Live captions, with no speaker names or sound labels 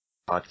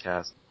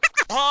Podcast.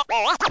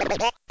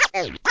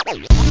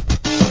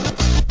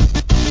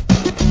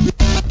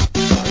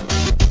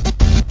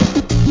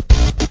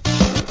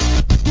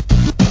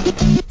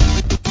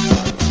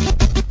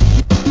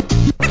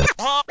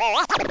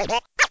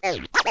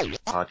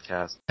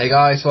 Podcast. Hey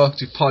guys, welcome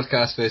to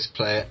Podcast vs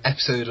Player,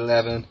 episode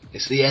 11.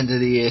 It's the end of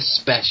the year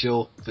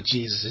special for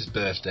Jesus'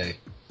 birthday.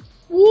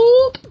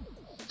 Whoop!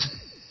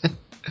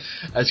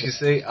 As you can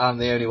see, I'm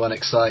the only one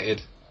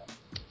excited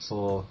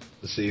for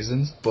the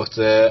seasons, but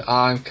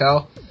I'm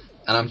Cal,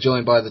 and I'm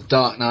joined by the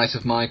Dark Knight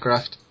of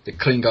Minecraft, the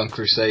Klingon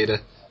Crusader,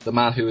 the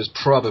man who has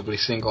probably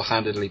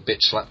single-handedly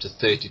bitch-slapped a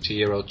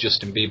 32-year-old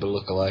Justin Bieber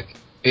lookalike.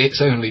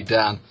 It's only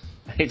Dan.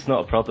 It's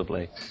not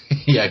probably.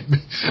 Yeah,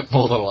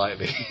 more than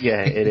likely.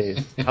 Yeah, it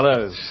is.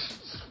 Hello.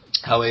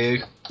 How are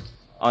you?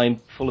 I'm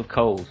full of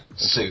cold.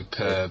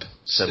 Superb.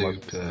 So my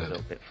voice is a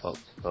little bit fucked,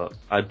 but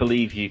I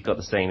believe you've got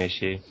the same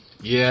issue.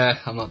 Yeah,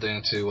 I'm not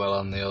doing too well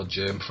on the old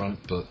germ front,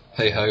 but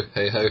hey ho,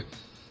 hey ho.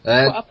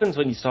 What happens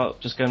when you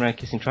start just going around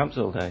kissing tramps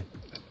all day?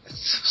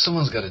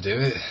 Someone's got to do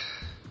it.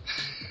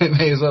 It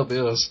may as well be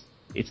us.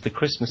 It's the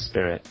Christmas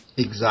spirit.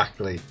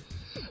 Exactly.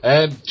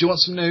 Do you want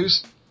some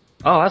news?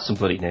 Oh, that's some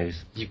bloody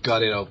news. You've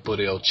got it, old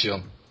buddy, old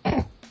chum.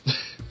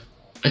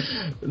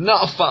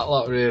 Not a fat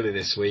lot really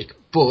this week,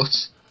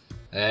 but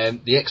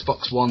the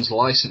Xbox One's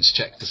license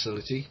check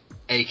facility,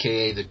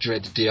 aka the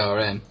dreaded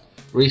DRM,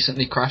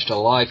 recently crashed a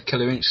live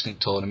Killer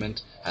Instinct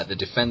tournament at the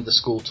Defend the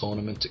School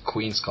tournament at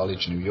Queen's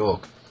College, New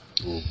York.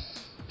 Ooh.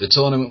 The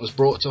tournament was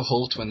brought to a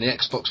halt when the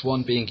Xbox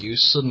One being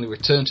used suddenly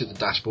returned to the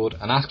dashboard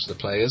and asked the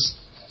players,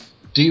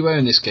 "Do you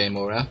own this game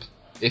or app?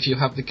 If you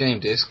have the game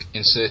disc,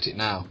 insert it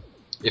now.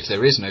 If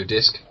there is no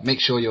disc, make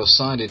sure you're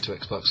signed into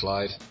Xbox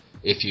Live.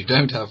 If you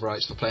don't have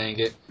rights for playing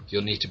it,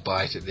 you'll need to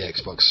buy it at the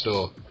Xbox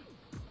Store."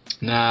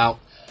 Now,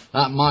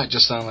 that might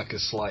just sound like a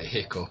slight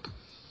hiccup,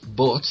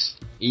 but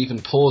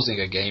even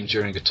pausing a game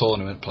during a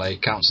tournament play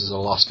counts as a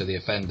loss for the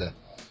offender,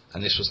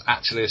 and this was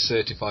actually a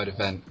certified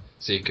event,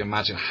 so you can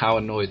imagine how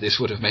annoyed this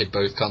would have made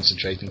both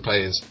concentrating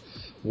players.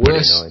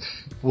 Worse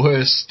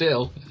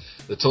still,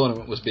 the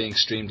tournament was being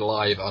streamed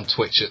live on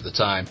Twitch at the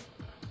time.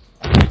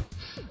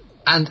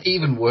 And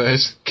even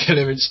worse,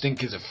 Killer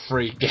Instinct is a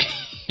free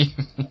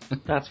game.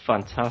 That's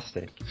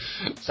fantastic.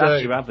 So,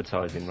 That's your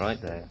advertising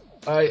right there.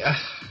 I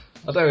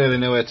don't really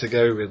know where to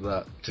go with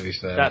that, to be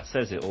fair. That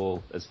says it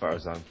all, as far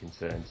as I'm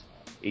concerned.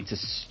 It's a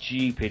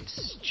stupid,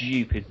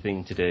 stupid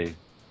thing to do.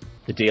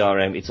 The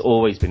DRM, it's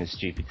always been a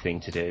stupid thing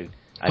to do.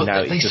 And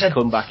now it's just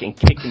come back and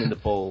kicking in the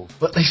balls.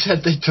 But they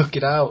said they took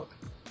it out.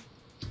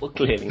 Well,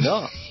 clearly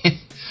not.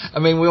 I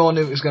mean, we all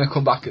knew it was going to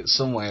come back at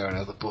some way or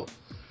another, but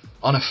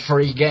on a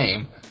free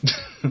game...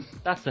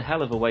 That's a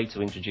hell of a way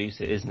to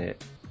introduce it, isn't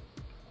it?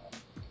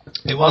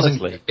 It wasn't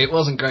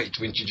great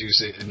to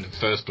introduce it in the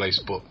first place,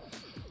 but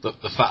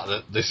the fact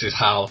that this is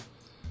how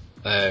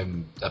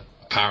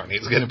apparently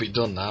it's going to be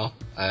done now.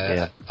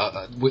 Yeah.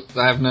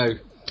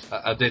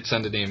 I did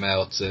send an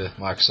email to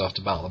Microsoft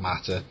about the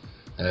matter,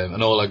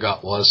 and all I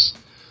got was,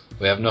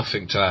 "We have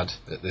nothing to add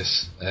at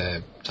this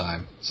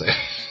time." So.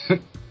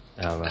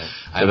 Oh, right.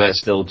 So they're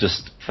still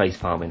just face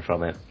palming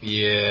from it.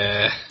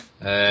 Yeah.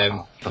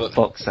 For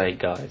fuck's sake,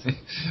 guys.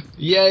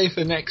 Yay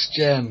for next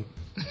gen.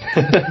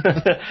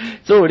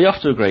 It's already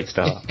off to a great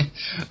start.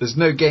 There's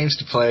no games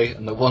to play,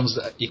 and the ones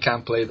that you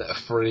can play that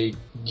are free,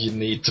 you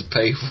need to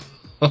pay for.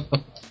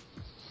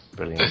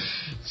 Brilliant.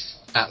 It's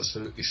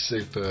absolutely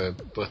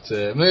superb. But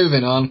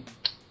moving on,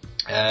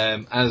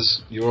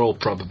 as you're all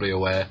probably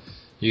aware,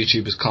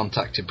 YouTube has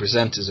contacted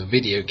presenters of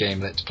video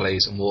game Let's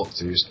Plays and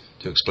walkthroughs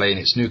to explain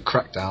its new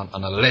crackdown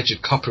on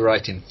alleged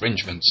copyright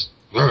infringements.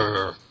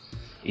 Urgh.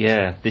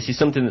 Yeah, this is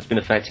something that's been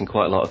affecting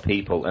quite a lot of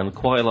people, and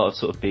quite a lot of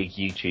sort of big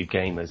YouTube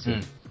gamers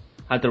have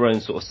had their own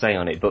sort of say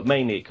on it, but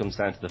mainly it comes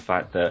down to the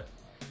fact that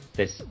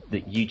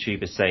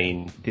YouTube is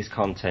saying this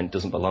content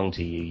doesn't belong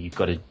to you, you've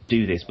got to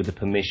do this with the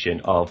permission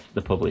of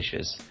the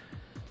publishers.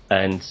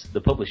 And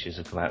the publishers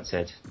have come out and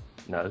said,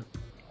 no,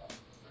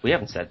 we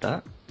haven't said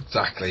that.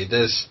 Exactly.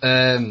 There's,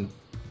 off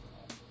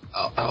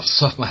the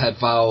top of my head,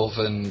 Valve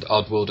and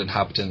Oddworld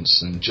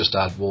Inhabitants and Just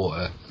Add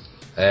Water.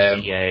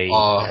 EA,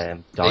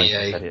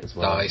 DICE said it as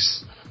well.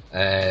 DICE,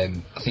 I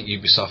think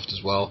Ubisoft as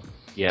well.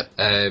 Yep.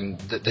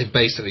 They've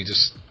basically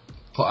just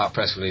put out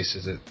press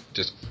releases that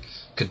just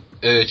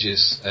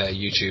urges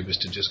YouTubers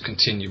to just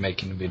continue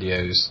making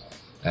videos,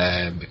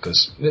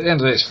 because at the end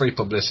of it, it's free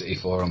publicity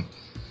for them.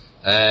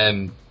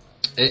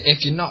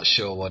 If you're not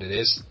sure what it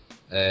is,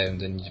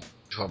 then you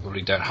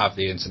probably don't have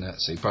the internet,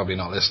 so you're probably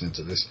not listening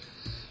to this.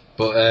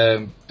 But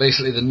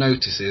basically the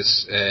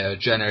notices are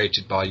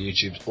generated by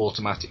YouTube's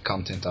automatic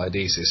content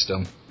ID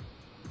system,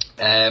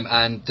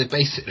 and they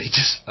basically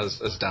just,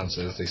 as Dan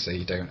says, they say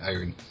you don't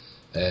own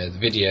the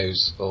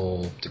videos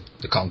or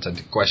the content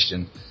in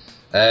question.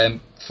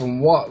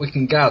 From what we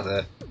can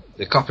gather,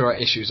 the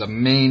copyright issues are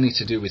mainly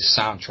to do with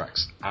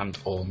soundtracks and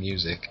or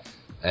music.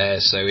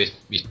 So if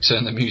you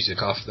turn the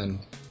music off,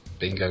 then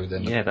bingo,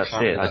 then yeah, that's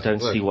it. I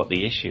don't see what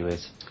the issue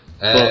is.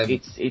 But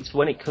it's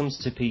when it comes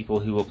to people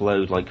who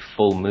upload like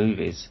full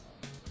movies,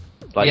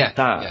 like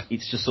that. Yeah.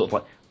 It's just sort of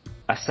like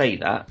I say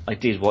that, I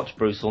did watch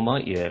Bruce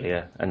Almighty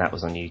earlier, and that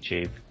was on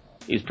YouTube.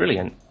 It was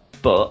brilliant.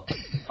 But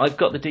I've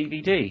got the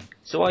DVD,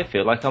 so I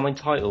feel like I'm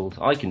entitled.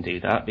 I can do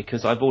that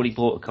because I've already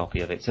bought a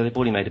copy of it, so they've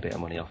already made a bit of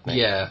money off me.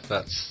 Yeah,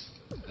 that's...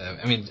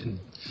 I mean,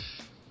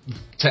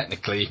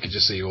 technically you could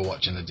just say you were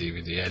watching the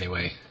DVD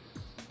anyway.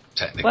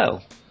 Technically.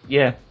 Well,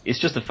 yeah, it's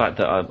just the fact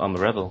that I'm a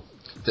rebel.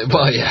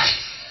 Well, yeah.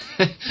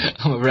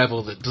 I'm a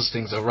rebel that does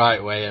things the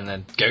right way and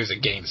then goes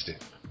against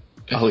it.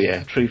 Oh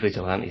yeah, true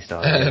vigilante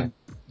style.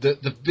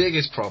 The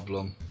biggest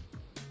problem,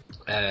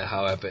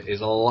 however,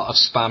 is a lot of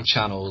spam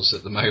channels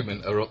at the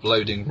moment are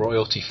uploading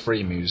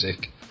royalty-free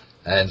music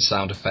and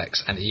sound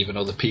effects and even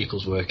other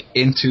people's work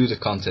into the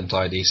Content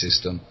ID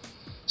system.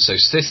 So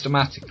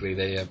systematically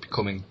they are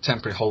becoming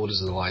temporary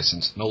holders of the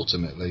license, and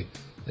ultimately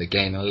they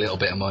gain a little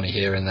bit of money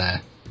here and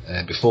there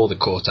before they're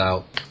caught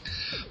out.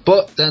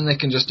 But then they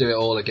can just do it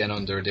all again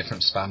under a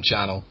different spam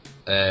channel.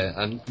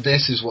 And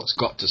this is what's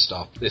got to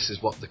stop. This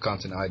is what the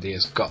Content ID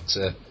has got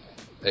to...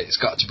 It's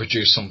got to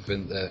produce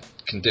something that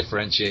can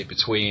differentiate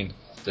between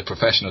the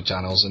professional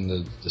channels and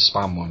the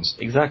spam ones.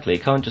 Exactly.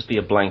 It can't just be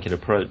a blanket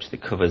approach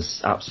that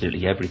covers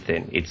absolutely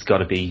everything. It's got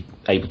to be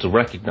able to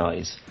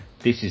recognise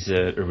this is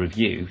a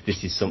review,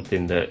 this is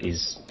something that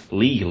is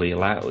legally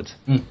allowed,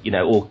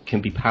 or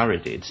can be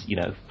parodied,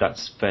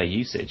 that's fair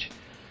usage.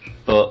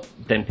 But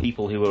then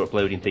people who are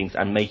uploading things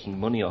and making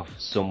money off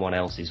someone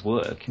else's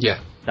work,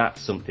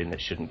 that's something that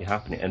shouldn't be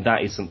happening. And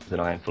that is something that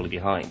I am fully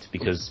behind,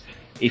 because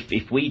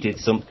if we did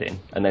something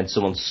and then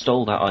someone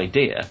stole that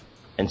idea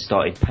and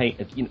started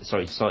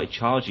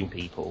charging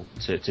people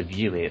to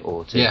view it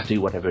or to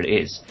do whatever it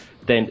is,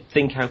 then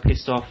think how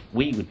pissed off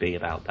we would be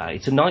about that.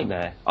 It's a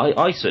nightmare.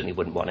 I certainly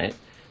wouldn't want it.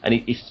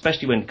 And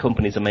especially when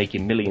companies are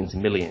making millions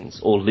and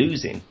millions, or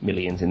losing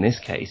millions in this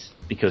case,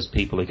 because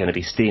people are going to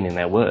be stealing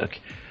their work,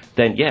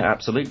 then yeah,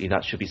 absolutely,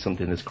 that should be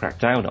something that's cracked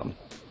down on.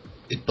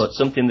 But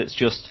something that's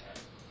just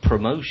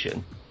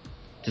promotion,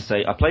 to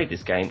say, I played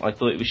this game, I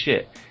thought it was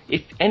shit.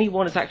 If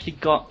anyone has actually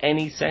got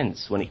any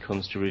sense when it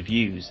comes to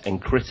reviews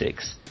and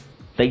critics,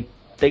 they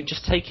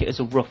just take it as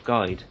a rough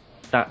guide.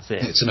 That's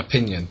it. It's an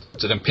opinion.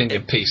 It's an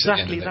opinion piece at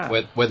the end of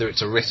it. Whether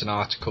it's a written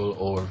article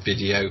or a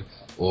video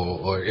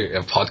or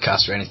a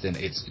podcast or anything,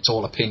 it's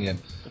all opinion.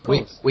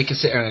 We can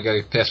sit here and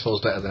go, PS4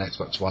 is better than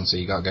Xbox One, so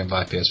you got to go and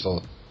buy a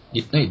PS4.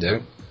 No, you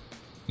don't.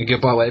 You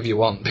can buy whatever you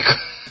want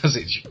because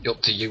it's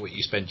up to you what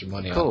you spend your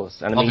money on. Of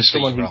course, and I mean,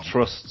 someone who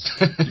trusts,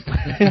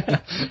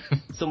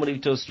 someone who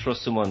does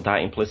trust someone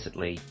that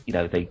implicitly,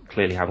 they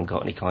clearly haven't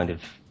got any kind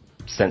of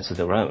sense of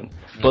their own.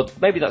 But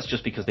maybe that's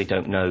just because they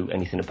don't know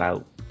anything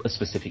about a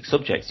specific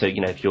subject. So,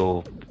 if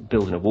you're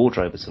building a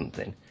wardrobe or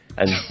something,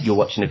 and you're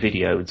watching a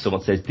video and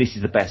someone says, this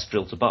is the best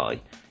drill to buy,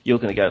 you're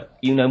going to go,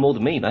 you know more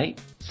than me, mate.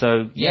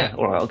 So, yeah,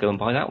 alright, I'll go and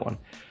buy that one.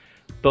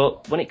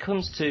 But when it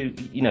comes to,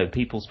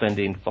 people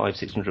spending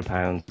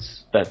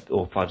 £500-600,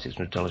 or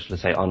 $500-600, should I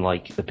say, on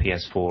like the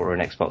PS4 or an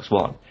Xbox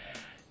One,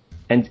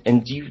 and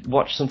you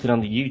watch something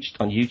on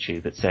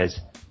YouTube that says,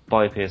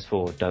 buy a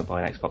PS4, don't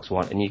buy an Xbox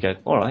One, and you go,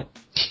 alright,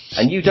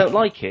 and you don't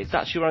like it,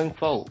 that's your own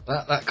fault.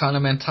 That kind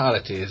of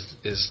mentality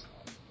is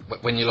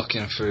when you're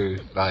looking through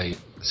like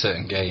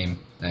certain game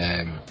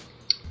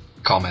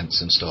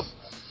comments and stuff,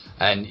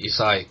 and it's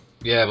like,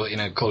 yeah, but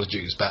Call of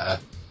Duty's better.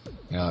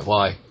 Like,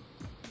 why?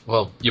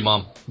 Well, your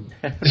mum.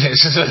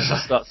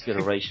 That's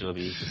good racial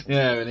abuse.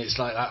 Yeah, and it's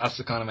like that's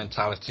the kind of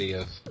mentality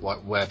of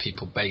where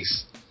people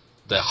base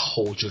their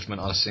whole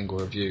judgment on a single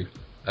review.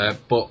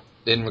 But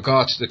in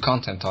regard to the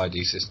Content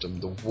ID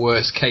system, the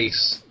worst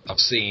case I've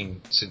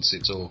seen since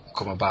it's all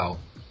come about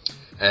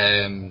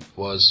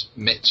was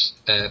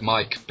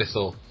Mike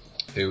Bithell,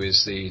 who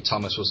is the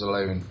Thomas Was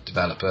Alone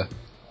developer,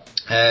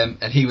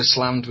 and he was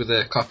slammed with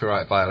a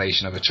copyright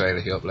violation of a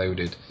trailer he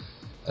uploaded.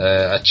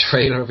 A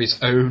trailer of his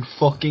own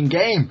fucking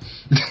game.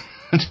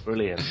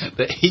 Brilliant.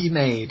 That he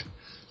made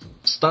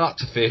start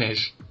to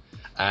finish,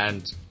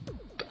 and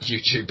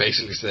YouTube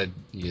basically said,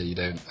 yeah, you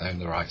don't own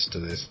the rights to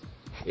this,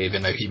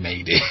 even though he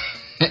made it.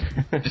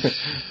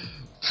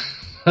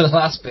 The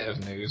last bit of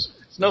news,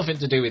 it's nothing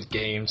to do with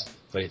games,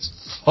 but it's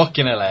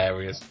fucking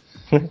hilarious.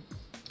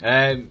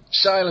 Shia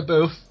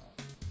LaBeouf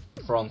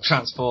from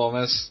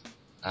Transformers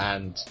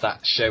and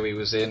that show he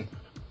was in,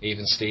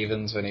 Even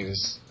Stevens, when he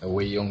was a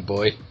wee young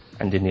boy.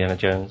 And Indiana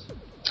Jones.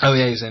 Oh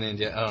yeah, he's in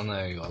India. Oh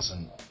no, he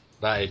wasn't.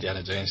 That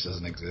Indiana Jones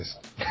doesn't exist.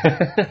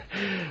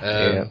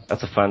 Yeah,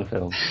 that's a fan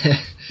film.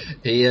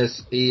 He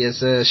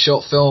has a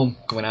short film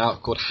coming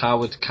out called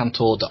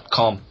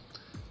HowardCantor.com.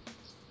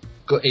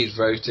 He's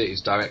wrote it,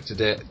 he's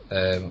directed it,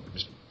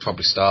 he's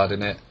probably starred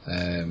in it.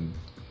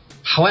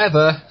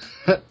 However,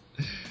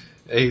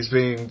 he's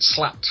being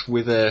slapped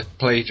with a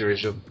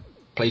plagiarism,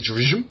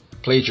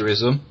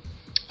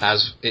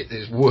 as it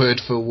is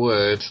word for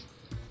word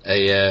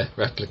a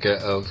replica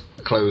of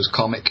Close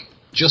comic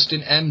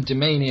Justin M.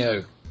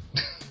 DiManio.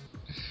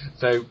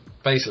 So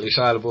basically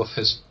Shia LaBeouf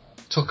has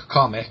took a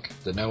comic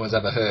that no one's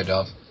ever heard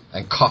of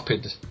and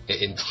copied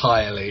it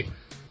entirely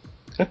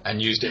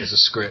and used it as a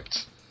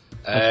script.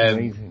 That's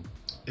amazing.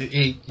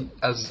 He,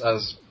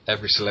 as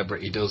every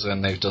celebrity does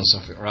when they've done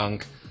something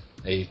wrong,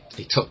 he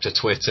took to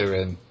Twitter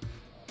and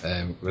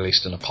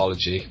released an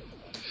apology,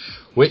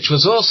 which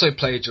was also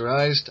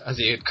plagiarised, as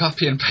he had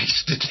copy and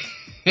pasted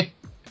it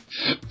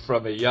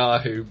from a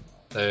Yahoo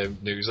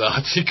news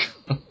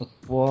article.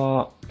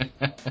 What?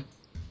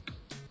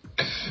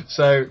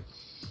 So,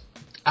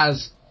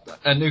 as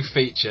a new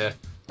feature,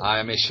 I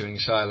am issuing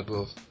Shia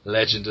LaBeouf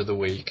Legend of the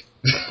Week.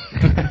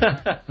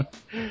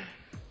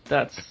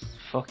 That's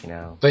fucking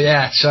hell. But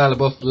yeah, Shia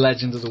LaBeouf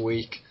Legend of the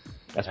Week.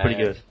 That's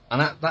pretty good.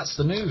 And that's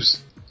the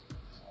news.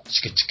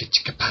 Chicka chicka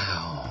chicka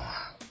pow.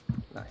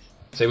 Nice.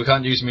 So we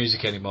can't use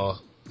music anymore.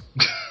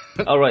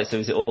 Alright, so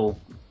is it all...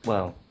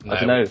 Well, No, I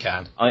don't know. we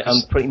can.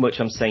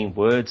 I'm saying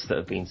words that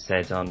have been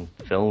said on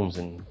films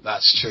and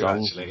That's true,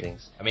 songs actually. and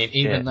things. I mean,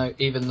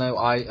 even though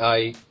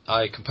I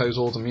compose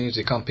all the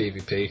music on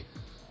PvP,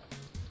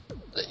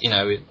 you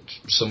know,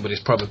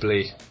 somebody's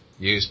probably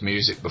used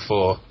music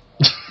before.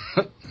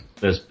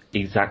 There's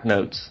exact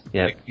notes.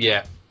 Yeah.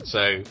 Yeah.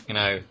 So, you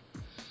know,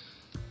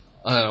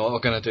 I don't know what we're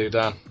going to do,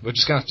 Dan. We're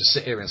just going to have to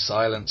sit here in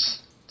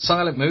silence.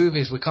 Silent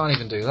movies, we can't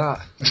even do that.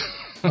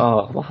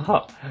 Oh,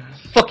 what?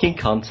 Fucking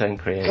content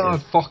creators.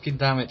 God fucking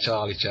damn it,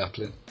 Charlie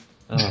Chaplin.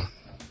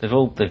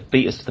 Oh, they've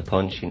beat us to the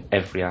punch in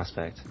every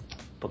aspect.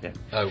 Okay.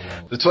 Oh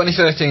well. The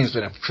 2013 has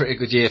been a pretty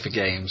good year for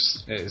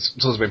games. It's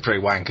also been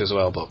pretty wank as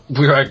well, but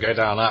we won't go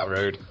down that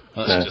road.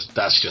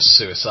 That's just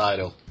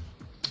suicidal.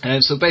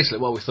 And so basically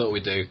what we thought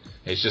we'd do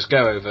is just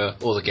go over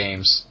all the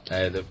games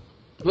that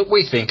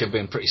we think have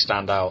been pretty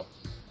standout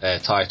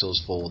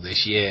titles for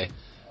this year.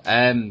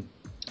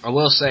 I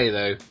will say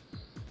though,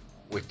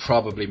 we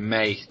probably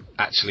may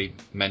actually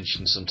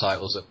mention some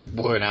titles that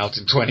weren't out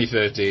in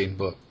 2013,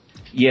 but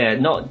yeah,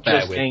 not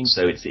just with. games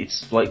though.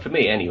 It's like, for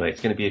me anyway,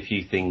 it's going to be a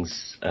few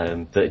things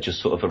that are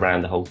just sort of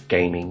around the whole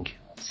gaming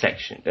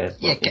section,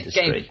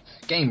 industry.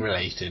 Game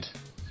related.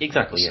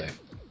 Exactly,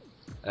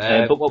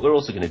 yeah. But what we're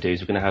also going to do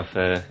is we're going to have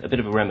a bit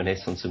of a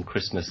reminisce on some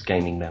Christmas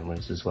gaming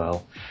memories as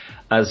well,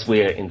 as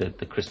we're in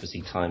the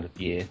Christmassy time of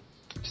year.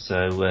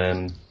 So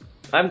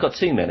I haven't got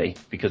too many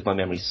because my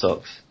memory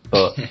sucks,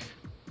 but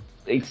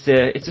it's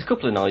a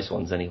couple of nice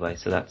ones anyway.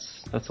 So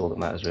that's all that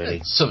matters really.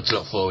 It's something to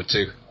look forward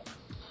to.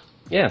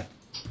 Yeah,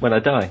 when I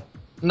die.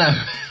 No,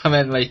 I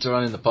meant later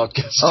on in the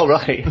podcast. Oh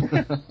right.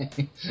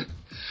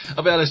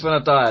 I'll be honest, when I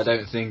die, I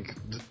don't think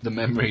the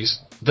memories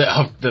that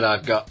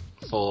I've got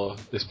for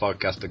this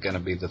podcast are going to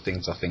be the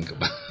things I think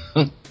about.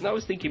 No, I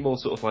was thinking more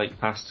sort of like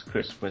past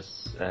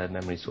Christmas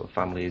memories, sort of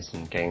families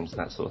and games and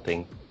that sort of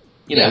thing.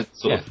 You know,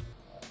 sort of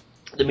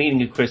the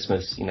meaning of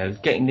Christmas. You know,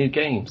 getting new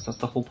games. That's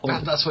the whole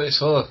point. That's what it's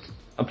for.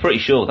 I'm pretty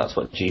sure that's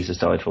what Jesus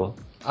died for.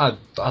 I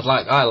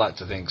like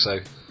to think so.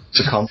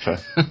 The Contra.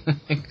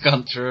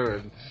 Contra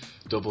and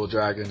Double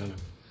Dragon and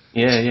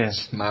yeah,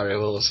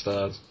 Mario All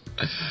Stars.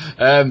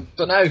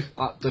 But no,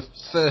 the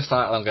first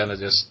title I'm going to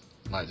just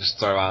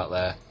throw out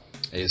there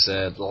is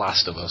The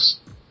Last of Us.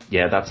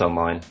 Yeah, that's on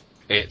mine.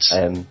 It's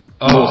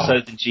more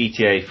so than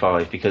GTA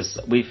 5 because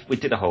we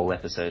did a whole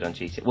episode on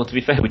GTA. Well, to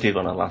be fair, we did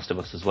one on Last of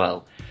Us as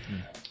well.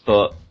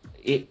 But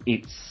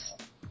it's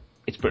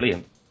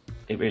brilliant.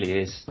 It really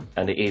is,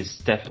 and it is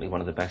definitely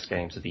one of the best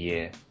games of the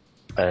year.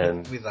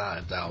 Without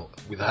a doubt.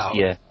 Without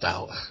a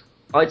doubt.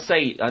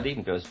 I'd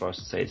even go as far as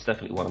to say it's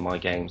definitely one of my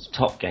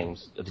top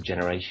games of the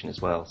generation as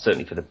well.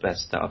 Certainly for the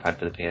best that I've had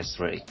for the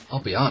PS3.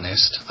 I'll be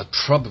honest, I'd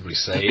probably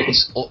say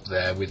it's up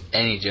there with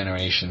any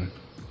generation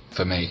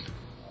for me.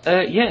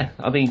 Yeah,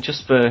 I mean,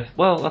 just for,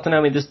 well, I don't know,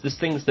 I mean, there's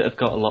things that have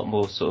got a lot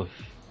more sort of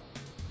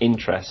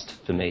interest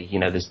for me. You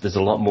know, there's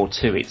a lot more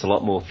to it. It's a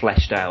lot more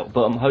fleshed out.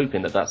 But I'm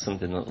hoping that that's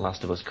something that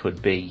Last of Us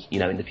could be. You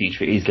know, in the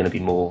future, it is going to be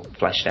more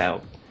fleshed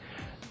out.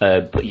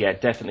 But yeah,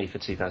 definitely for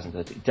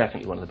 2013,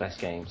 definitely one of the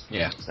best games.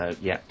 Yeah. So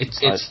yeah,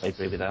 I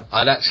agree with that.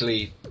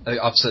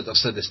 I've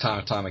said this time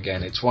and time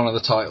again. It's one of the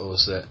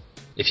titles that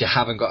if you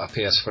haven't got a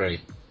PS3,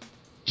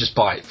 just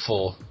buy it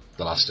for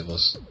The Last of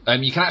Us.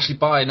 You can actually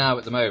buy now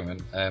at the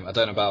moment. I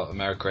don't know about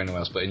America or anywhere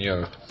else, but in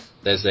Europe,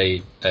 there's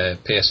a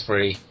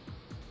PS3,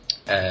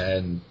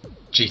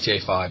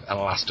 GTA 5, and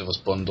Last of Us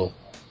bundle.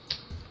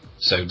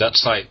 So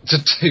that's like the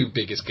two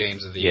biggest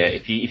games of the year. Yeah,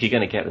 if you're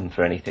going to get them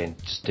for anything,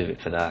 just do it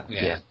for that.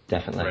 Yeah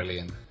definitely.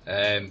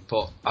 Brilliant.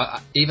 But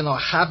even though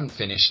I haven't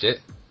finished it,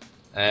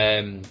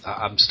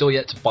 I'm still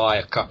yet to buy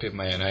a copy of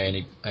my own.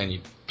 I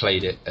only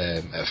played it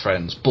at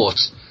friends. But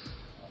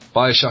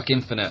BioShock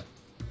Infinite,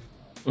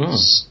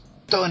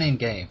 stunning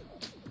game.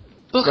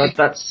 God,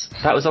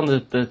 that was on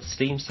the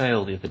Steam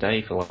sale the other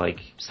day for like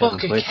 £7.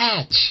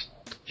 Catch.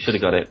 Should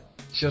have got it.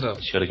 Should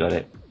have got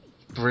it.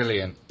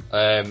 Brilliant.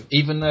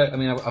 Even though, I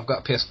mean, I've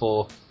got a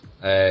PS4.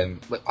 I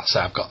say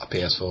I've got a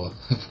PS4.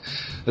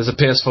 There's a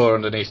PS4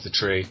 underneath the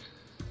tree.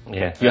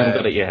 Yeah, you haven't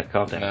got it yet,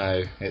 calm down.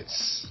 No,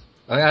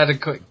 I had a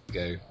quick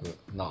go, but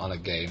not on a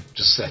game.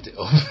 Just set it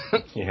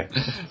up. Yeah.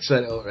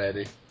 Set it up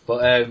ready.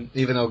 But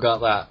even though I've got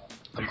that,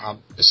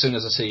 as soon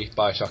as I see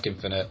BioShock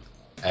Infinite,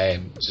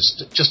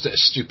 just at a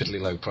stupidly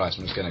low price,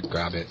 I'm just going to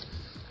grab it.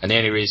 And the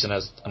only reason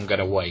I'm going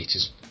to wait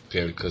is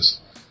purely because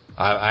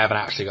I haven't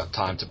actually got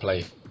time to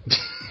play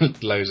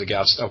loads of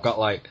games. I've got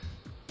like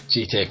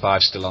GTA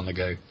 5 still on the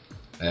go,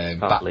 Can't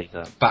believe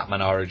that.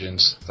 Batman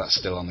Origins, that's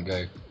still on the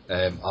go.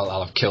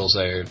 I'll have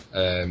Killzone,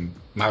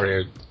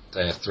 Mario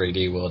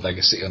 3D World,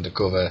 Legacy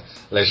Undercover,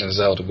 Legend of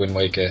Zelda, Wind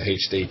Waker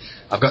HD.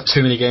 I've got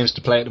too many games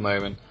to play at the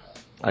moment.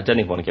 I don't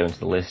even want to go into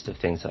the list of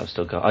things that I've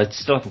still got. I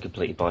still haven't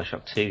completed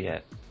Bioshock 2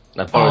 yet.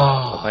 And I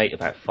borrowed my mate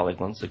about 5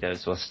 months ago,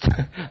 so I need to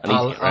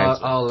get around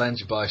to it. I'll lend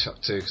you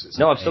Bioshock 2 because it's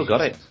No, amazing. I've still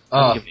got it.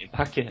 I'll give it a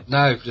packet.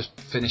 No, just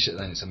finish it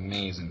then. It's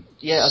amazing.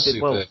 Yeah,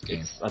 Superb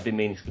game. I've been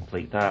meaning to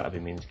complete that. I've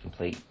been meaning to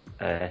complete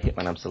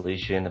Hitman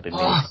Absolution. I've been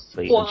meaning to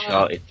complete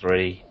Uncharted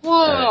 3.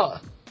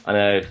 What? I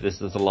know,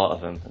 there's a lot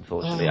of them,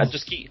 unfortunately. I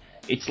just keep...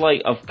 It's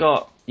like I've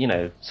got,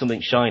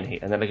 something shiny,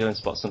 and then I go and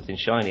spot something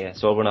shinier,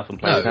 so I'll run off and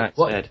play that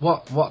instead.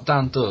 What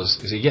Dan does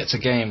is he gets a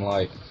game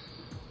like,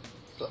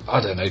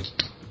 I don't know,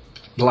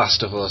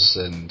 Last of Us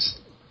and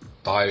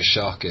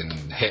Bioshock and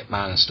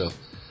Hitman and stuff,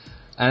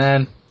 and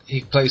then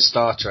he plays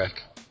Star Trek.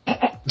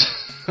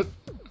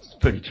 It's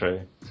pretty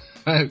true.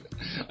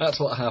 That's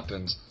what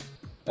happens.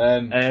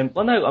 Well,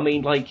 no, I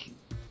mean, like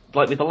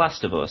with The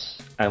Last of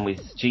Us and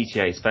with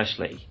GTA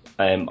especially,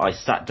 I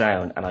sat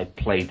down and I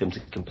played them to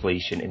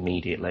completion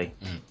immediately.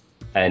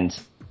 And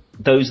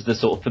those are those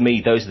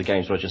are the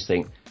games where I just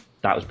think,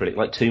 that was brilliant.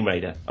 Like Tomb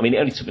Raider. I mean, it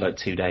only took me like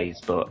 2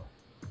 days, but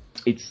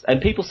and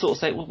people sort of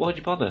say, well, why'd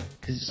you bother?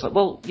 Because it's like,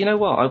 well, you know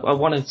what? I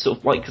want to sort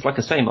of, because like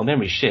I say, my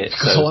memory's shit.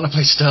 Because I want to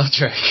play Star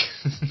Trek.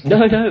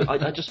 No,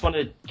 I just want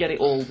to get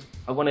it all.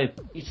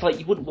 It's like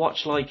you wouldn't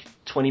watch like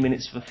 20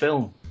 minutes of a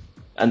film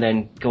and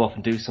then go off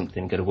and do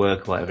something, go to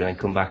work or whatever, and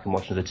then come back and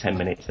watch another 10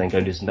 minutes, and then go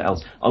and do something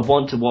else. I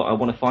want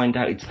to find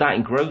out. It's that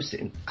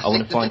engrossing. I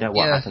want to find out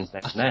what happens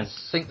next. I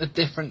think the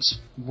difference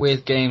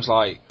with games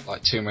like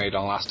Tomb Raider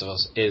and Last of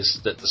Us is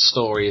that the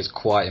story is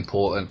quite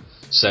important.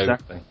 So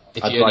exactly.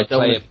 If you only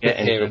play a bit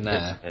here and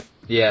there,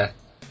 yeah,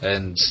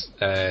 and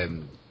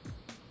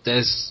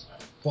there's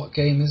what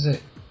game is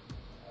it?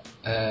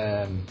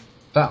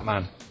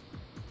 Batman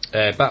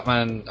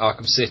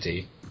Arkham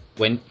City.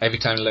 When every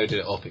time you loaded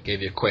it up, it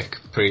gave you a quick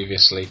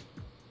previously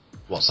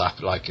what's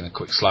happened, like in a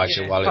quick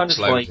slideshow while it's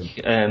loading.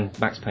 Like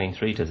Max Payne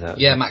 3 does that.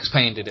 Yeah, Max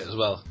Payne did it as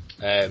well,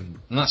 and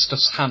that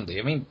stuff's handy.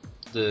 I mean,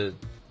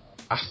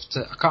 I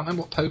can't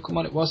remember what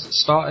Pokemon it was that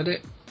started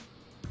it.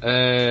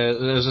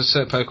 There was a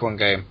certain Pokemon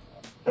game,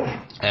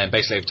 and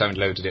basically every time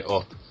you loaded it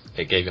up,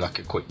 it gave you like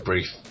a quick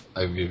brief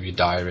overview of your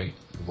diary.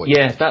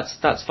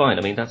 That's fine.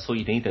 I mean, that's all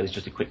you need though, is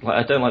just a quick...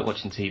 I don't like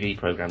watching TV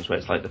programs where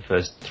it's like the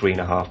first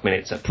 3.5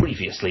 minutes are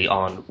previously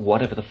on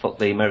whatever the fuck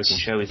the American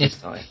show is this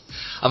time.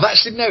 I've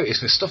actually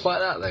noticed with stuff like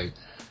that though,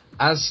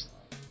 as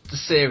the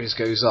series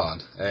goes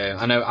on,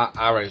 I know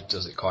Arrow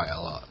does it quite a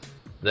lot,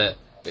 that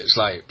it's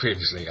like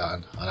previously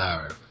on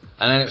Arrow,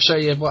 and then it'll show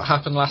you what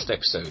happened last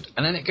episode,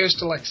 and then it goes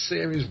to like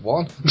series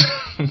 1.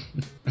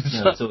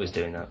 It's always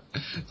doing that.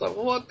 It's like,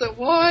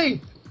 why?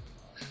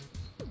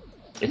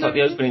 It's like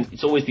the opening.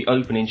 It's always the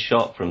opening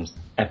shot from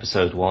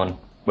episode 1,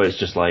 where it's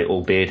just like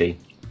all beardy.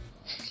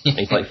 And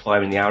he's like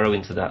firing the arrow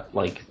into that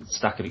like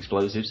stack of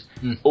explosives.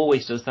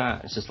 Always does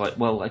that. It's just like,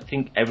 well, I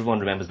think everyone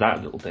remembers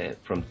that little bit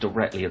from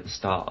directly at the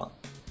start.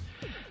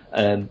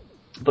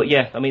 But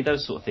yeah, I mean,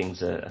 those sort of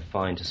things are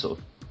fine to sort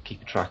of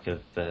keep a track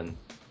of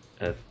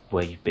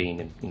where you've been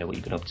and what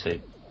you've been up to.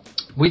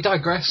 We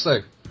digress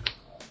though.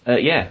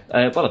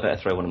 Well, I better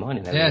throw one of mine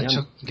in there. Yeah,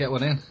 get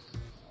one in.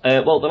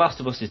 Well, The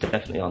Last of Us is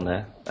definitely on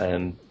there,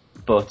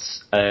 but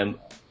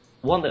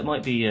one that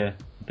might be a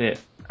bit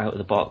out of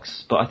the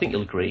box, but I think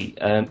you'll agree,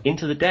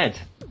 Into the Dead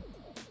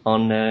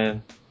on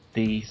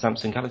the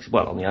Samsung Galaxy,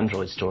 well, on the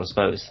Android store, I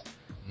suppose,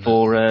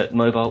 for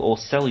mobile or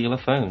cellular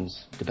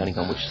phones, depending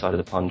on which side of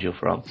the pond you're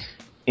from.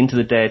 Into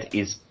the Dead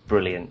is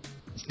brilliant.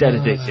 It's dead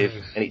addictive,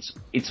 and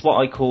it's what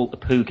I call the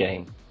poo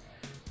game.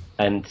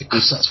 And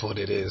because that's what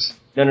it is.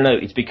 No,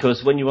 it's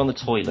because when you're on the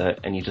toilet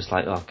and you're just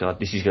like, oh god,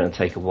 this is going to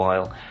take a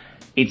while,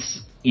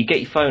 you get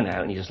your phone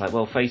out and you're just like,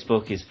 well,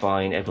 Facebook is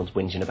fine, everyone's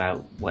whinging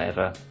about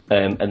whatever,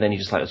 and then you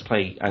just like, let's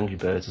play Angry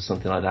Birds or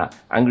something like that.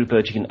 Angry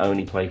Birds you can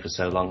only play for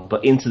so long,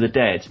 but Into the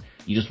Dead,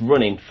 you just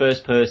run in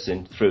first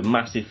person through a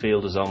massive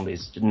field of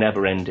zombies,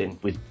 never ending,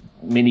 with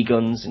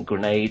miniguns and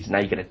grenades, and now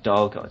you get a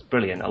dog. Oh, it's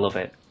brilliant, I love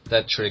it.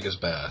 Dead Trigger's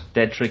better.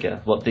 Dead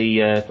Trigger? What,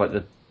 the like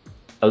the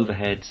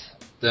overhead?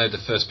 No, the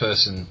first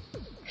person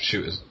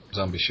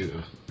zombie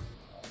shooter.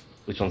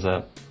 Which one's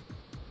that?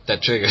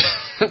 Dead Trigger.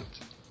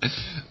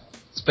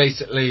 It's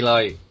basically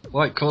like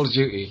Call of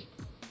Duty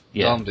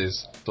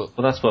zombies, but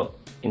well, that's what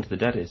Into the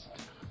Dead is.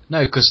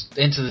 No, because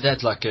Into the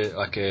Dead's like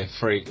a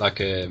free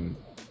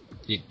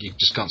you're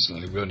just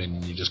constantly running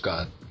and you just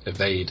gotta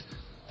evade.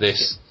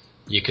 This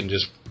you can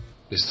just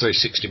there's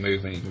 360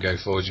 movement. You can go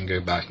forward and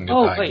go back and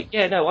go back. Oh wait,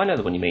 I know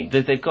the one you mean.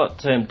 They've got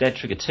Dead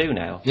Trigger 2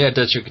 now. Yeah,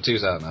 Dead Trigger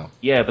 2's out now.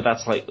 Yeah, but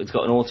that's like it's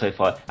got an auto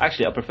fire.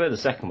 Actually, I prefer the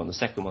second one. The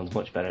second one's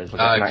much better. It's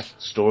like an actual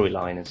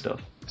storyline and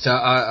stuff. So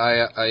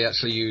I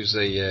actually use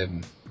a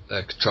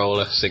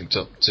controller synced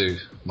up to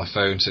my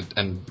phone,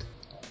 and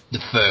the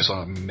first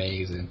one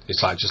amazing.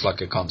 It's like just like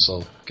a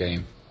console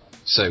game,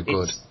 so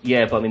good.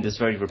 But I mean, there's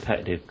very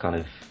repetitive kind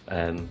of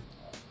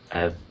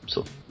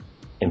sort of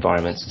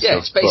environments. And stuff,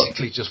 it's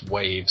basically just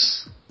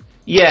waves.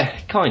 Yeah,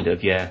 kind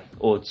of, yeah.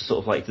 Or it's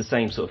sort of like it's the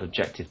same sort of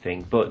objective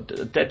thing.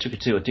 But Dead Trigger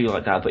 2, I do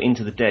like that. But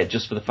Into the Dead,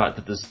 just for the fact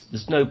that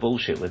there's no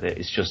bullshit with it.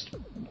 It's just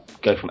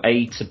go from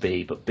A to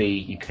B, but B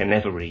you can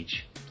never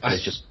reach. And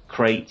there's just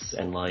crates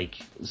and like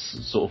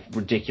sort of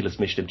ridiculous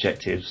mission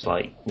objectives,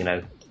 like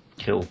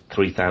kill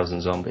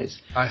 3,000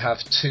 zombies. I have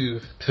 2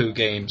 poo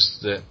games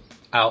that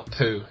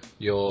out-poo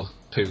your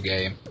poo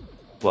game.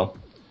 Well,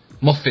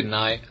 Muffin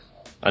Night.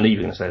 I knew you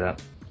were going to say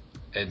that.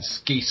 And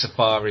Ski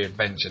Safari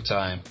Adventure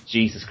Time.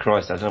 Jesus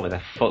Christ, I don't know where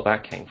the fuck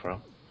that came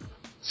from.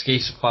 Ski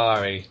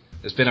Safari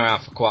has been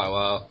around for quite a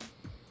while,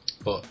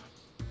 but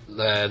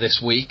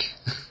this week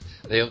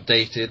they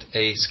updated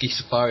a Ski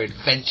Safari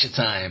Adventure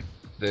Time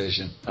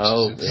version,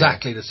 which is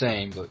exactly the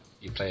same, but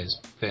you play as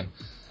Finn.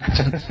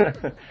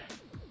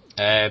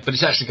 But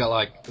it's actually got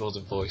like all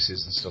the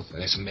voices and stuff,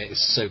 and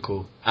it's so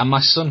cool. And my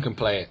son can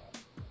play it.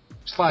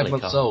 He's 5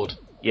 months old.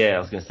 Yeah, I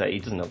was going to say, he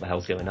doesn't know what the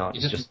hell's going on.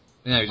 He's just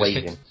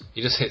waving.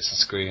 He just hits the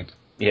screen.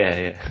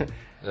 Yeah.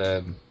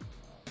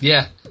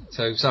 Yeah,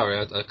 so sorry,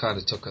 I kind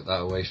of took that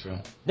away from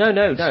him. No,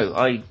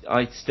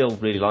 I still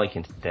really like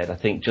Into the Dead. I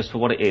think just for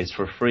what it is,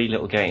 for a free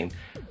little game.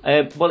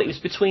 Well, it was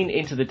between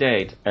Into the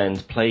Dead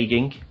and Plague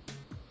Inc.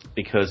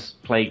 Because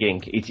Plague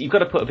Inc., you've got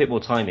to put a bit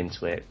more time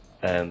into it.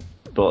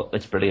 But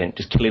it's brilliant.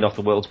 Just killing off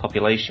the world's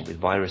population with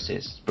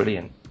viruses. It's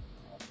brilliant.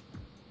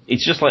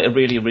 It's just like a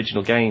really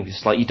original game.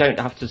 It's like you don't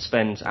have to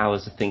spend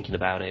hours of thinking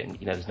about it, and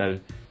there's no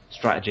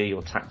strategy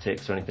or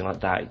tactics or anything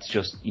like that. It's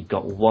just you've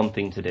got one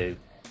thing to do: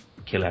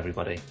 kill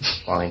everybody.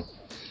 Fine.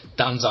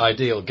 Dan's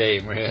ideal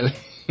game, really.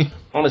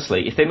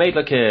 Honestly, if they made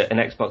like an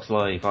Xbox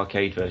Live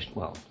arcade version,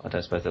 well, I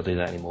don't suppose they'll do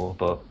that anymore,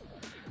 but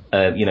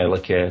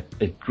like a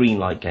green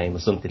light game or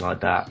something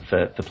like that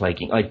for Plague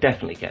Inc., I'd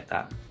definitely get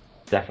that.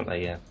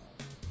 Definitely, yeah.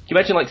 Can you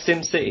imagine like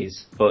Sim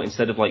Cities, but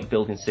instead of like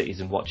building cities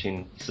and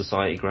watching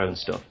society grow and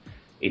stuff,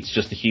 it's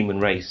just a human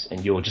race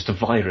and you're just a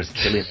virus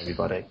killing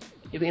everybody?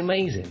 It'd be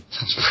amazing.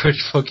 Sounds pretty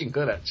fucking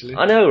good, actually.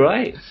 I know,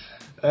 right?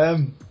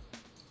 I'm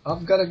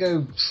gonna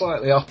go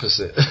slightly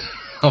opposite,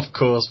 of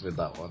course, with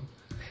that one.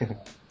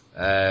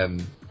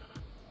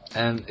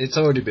 And it's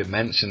already been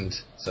mentioned,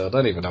 so I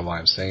don't even know why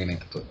I'm saying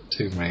it, but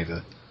Tomb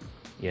Raider.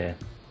 Yeah.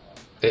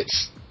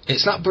 It's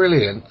not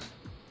brilliant,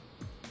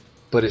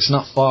 but it's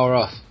not far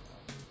off.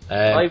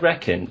 I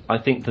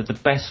think that the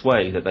best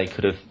way that they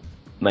could have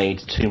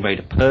made Tomb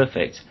Raider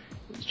perfect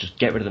is just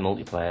get rid of the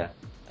multiplayer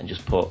and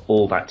just put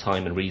all that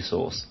time and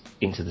resource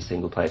into the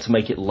single player to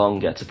make it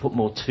longer, to put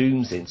more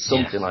tombs in,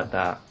 something like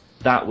that.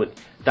 That would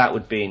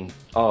be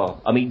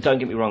don't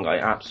get me wrong, I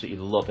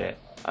absolutely love it,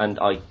 and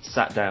I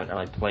sat down and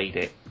I played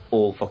it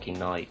all fucking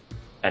night,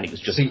 and it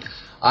was just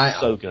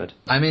so good.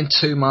 I'm in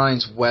 2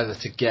 minds whether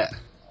to get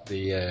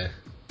the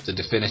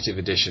definitive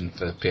edition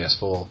for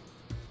PS4.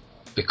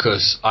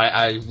 Because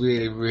I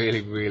really,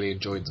 really, really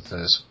enjoyed the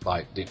first,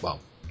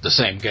 the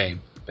same game,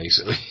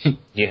 basically.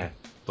 Yeah.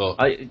 But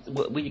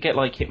will you get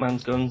like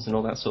Hitman's guns and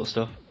all that sort of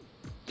stuff?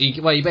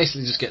 You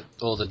basically just get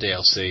all the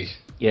DLC.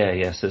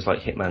 Yeah, so it's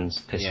like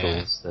Hitman's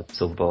pistols, the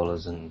silver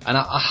ballers, and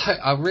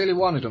I really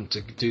wanted them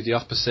to do the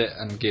opposite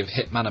and give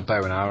Hitman a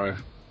bow and arrow.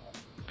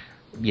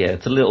 Yeah,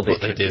 it's a little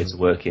bit tricky to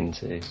work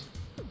into.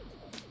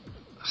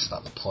 That's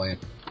not the point.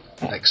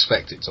 I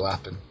expect it to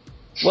happen.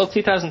 Well,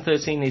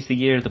 2013 is the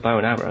year of the bow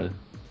and arrow.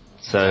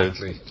 So,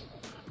 exactly.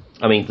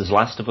 I mean, there's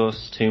Last of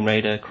Us, Tomb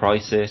Raider,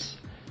 Crysis.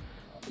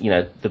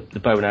 The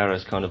bow and arrow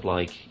is kind of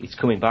like, it's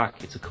coming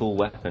back. It's a cool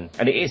weapon.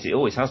 And it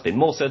always has been.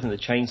 More so than the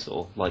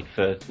chainsaw, like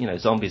for,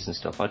 zombies and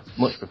stuff. I'd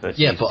much prefer to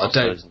use but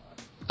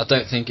I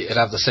don't think it'd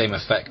have the same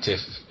effect if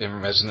in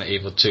Resident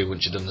Evil 2,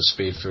 once you've done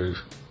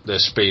the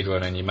speed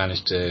run and you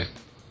managed to,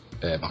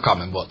 I can't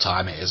remember what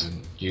time it is,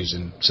 and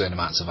using certain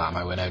amounts of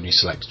ammo and only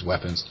selected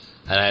weapons.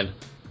 And then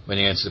when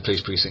you go into the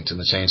police precinct and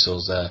the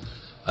chainsaws there,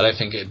 I don't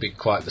think it'd be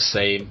quite the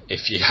same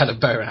if you had a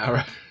bow and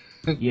arrow.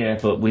 Yeah,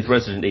 but with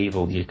Resident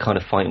Evil, you're kind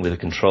of fighting with the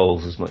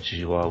controls as much as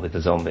you are with the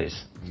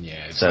zombies.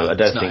 Yeah, I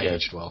don't think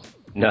aged well.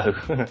 No,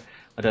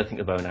 I don't think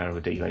the bow and arrow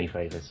would do you any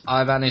favours.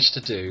 I managed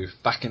to do,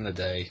 back in the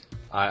day,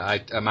 I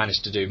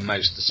managed to do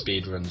most of the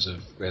speed runs of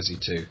Resi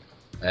 2.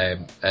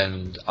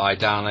 And I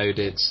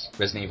downloaded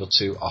Resident Evil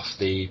 2 off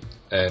the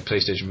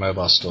PlayStation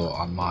Mobile Store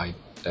on my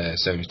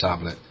Sony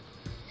tablet.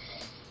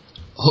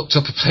 Hooked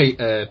up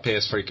a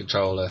PS3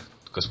 controller,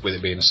 because with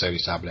it being a Sony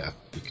tablet,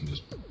 you can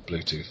just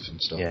Bluetooth and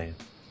stuff. Yeah.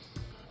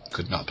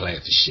 Could not play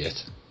it for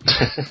shit.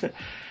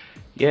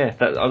 Yeah,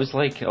 I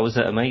was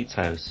at a mate's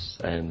house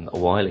a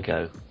while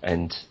ago,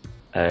 and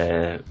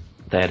they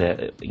had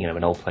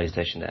an old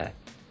PlayStation there,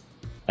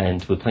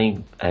 and we're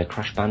playing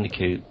Crash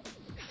Bandicoot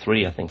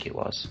 3, I think it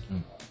was.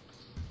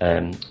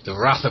 The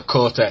Wrath of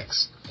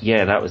Cortex.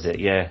 Yeah, that was it.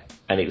 Yeah,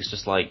 and it was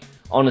just like,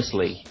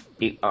 honestly,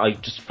 I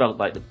just felt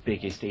like the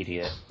biggest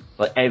idiot.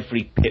 Like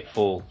every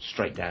pitfall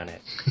straight down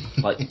it.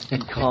 Like you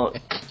can't.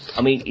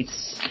 I mean,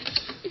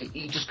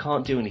 you just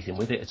can't do anything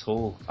with it at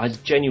all. I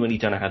genuinely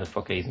don't know how the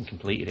fuck I even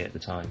completed it at the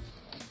time.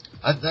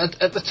 At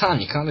the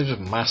time, you kind of just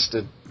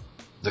mastered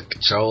the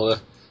controller,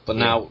 but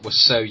now we're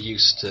so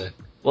used to.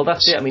 Well,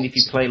 that's it. I mean, if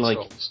you play like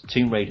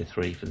Tomb Raider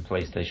 3 for the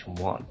PlayStation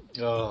 1,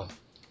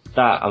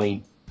 That, I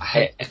mean, I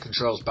hate air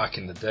controls back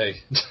in the day.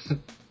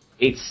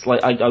 it's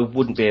like I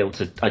wouldn't be able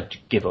to. I'd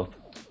give up.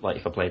 Like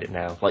if I played it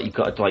now, like you've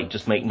got to like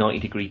just make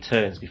 90-degree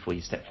turns before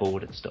you step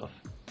forward and stuff.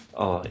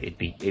 Oh,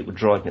 it would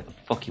drive me at the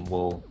fucking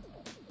wall.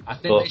 I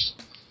think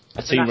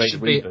a Tomb Raider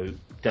reboot,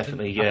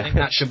 definitely. I think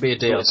that should be a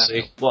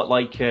DLC. What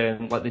like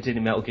they did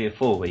in Metal Gear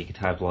 4, where you could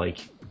have like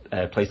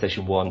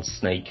PlayStation 1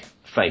 Snake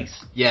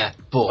face. Yeah,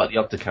 but like the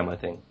Octocam, I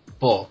think.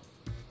 But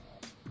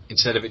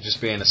instead of it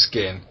just being a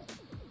skin,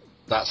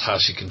 that's how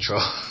she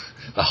controls.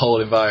 The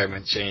whole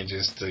environment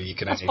changes to you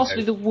can. That's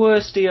possibly the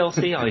worst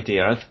DLC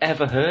idea I've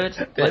ever heard.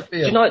 Like, do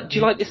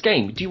you like this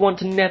game? Do you want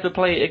to never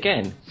play it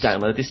again?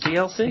 Download this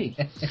DLC.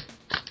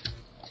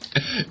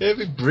 It'd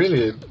be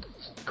brilliant.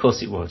 Of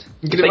course it would.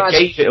 You can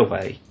imagine, gave it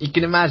away. You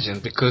can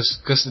imagine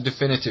because the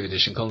definitive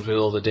edition comes with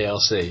all the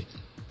DLC,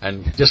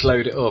 and just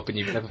load it up, and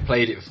you've never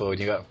played it before, and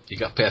you got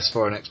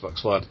PS4 and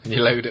Xbox One, and you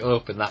load it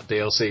up, and that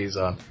DLC is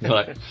on. You're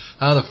like,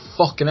 how the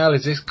fucking hell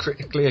is this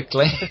critically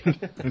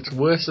acclaimed? It's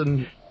worse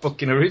than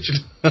fucking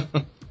original.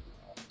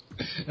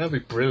 That'd be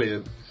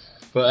brilliant.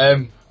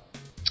 But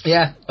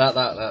yeah, that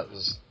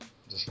was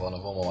just one of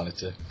them I wanted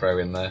to throw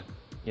in there.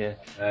 Yeah.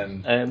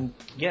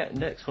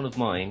 Next one of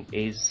mine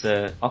is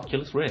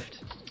Oculus Rift.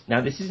 Now,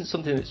 this isn't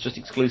something that's just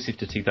exclusive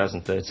to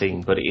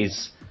 2013, but it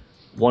is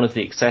one of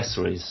the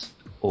accessories,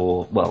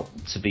 or, well,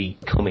 to be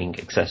coming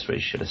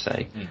accessories, should I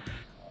say,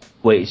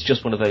 where it's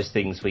just one of those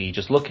things where you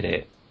just look at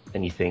it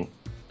and you think,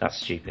 that's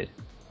stupid.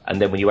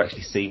 And then when you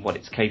actually see what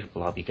it's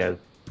capable of, you go,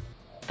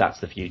 that's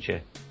the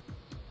future.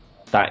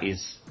 That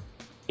is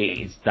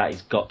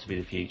got to be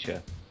the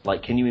future.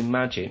 Like, can you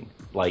imagine,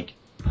 like,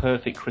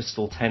 perfect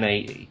crystal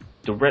 1080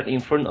 directly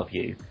in front of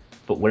you,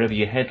 but wherever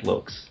your head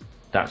looks,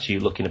 that's you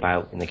looking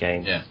about in the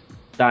game. Yeah.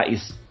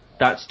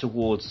 That's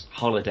towards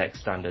holodeck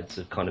standards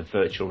of kind of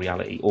virtual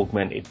reality,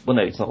 augmented. Well,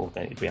 no, it's not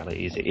augmented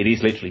reality, is it? It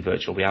is literally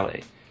virtual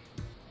reality.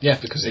 Yeah,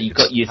 because you've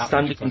got your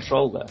standard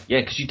controller.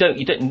 Yeah, because you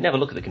never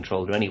look at the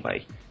controller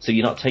anyway, so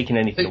you're not taking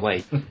anything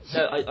away.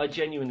 So I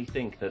genuinely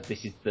think that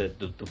this is the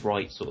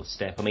right sort of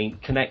step. I mean,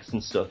 Kinects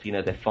and stuff,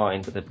 they're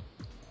fine, but they're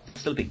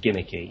still a bit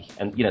gimmicky.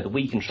 And the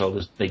Wii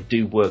controllers, they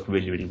do work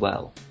really, really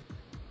well.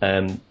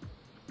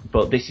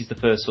 But this is the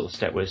first sort of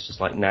step where it's just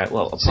like now,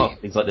 well, apart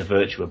from things like the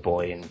Virtua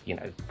Boy and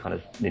kind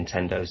of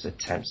Nintendo's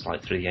attempts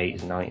like through the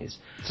 80s and 90s,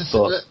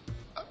 but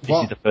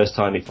this is the first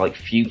time it's like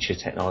future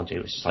technology,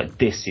 which is like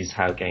this is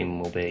how gaming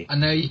will be. I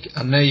know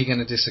you're going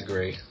to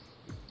disagree,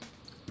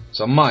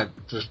 so I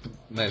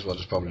may as well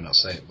just probably not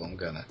say it, but I'm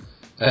gonna.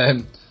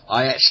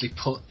 I actually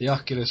put the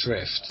Oculus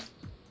Rift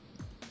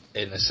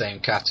in the same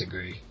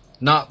category,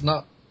 not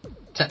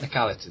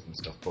technicalities and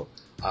stuff, but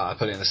I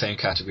put it in the same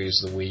category as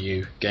the Wii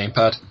U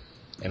gamepad,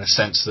 in the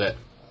sense that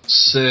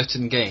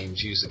certain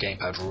games use the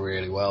gamepad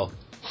really well,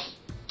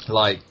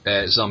 like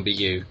Zombie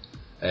U.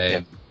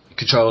 You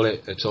control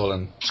it, it's all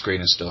on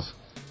screen and stuff,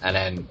 and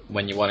then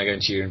when you want to go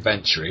into your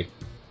inventory,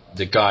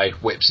 the guy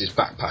whips his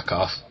backpack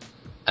off,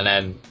 and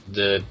then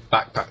the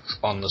backpack's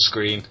on the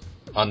screen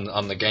on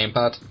the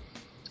gamepad,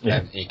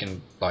 and you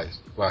can like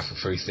rifle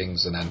through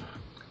things and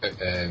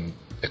then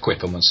equip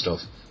them and stuff.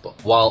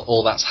 But while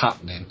all that's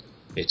happening,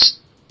 it's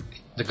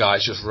the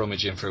guy's just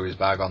rummaging through his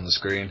bag on the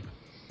screen,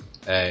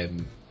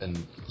 and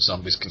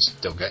zombies can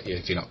still get you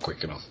if you're not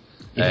quick enough.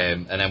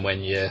 And then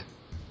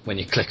when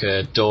you click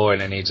a door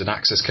and it needs an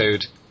access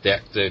code,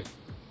 the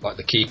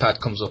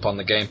keypad comes up on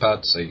the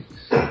gamepad, so you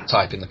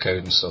type in the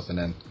code and stuff and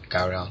then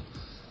carry on.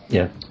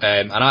 Yeah.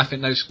 And I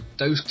think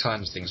those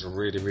kinds of things are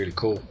really, really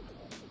cool.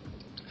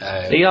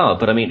 They are,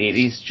 but I mean, it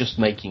is just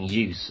making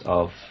use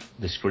of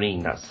the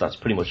screen. That's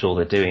pretty much all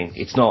they're doing.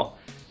 It's not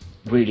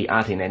really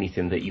adding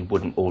anything that you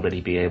wouldn't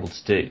already be able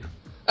to do.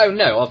 Oh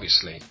no,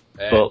 obviously.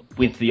 But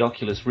with the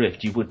Oculus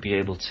Rift, you would be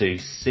able to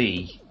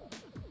see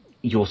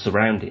your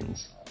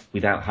surroundings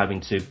without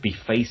having to be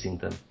facing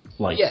them,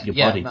 like your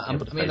body.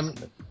 I'm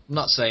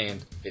not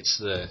saying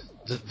they're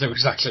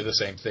exactly the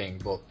same thing,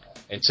 but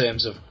in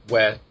terms of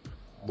where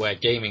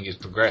gaming is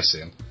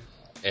progressing,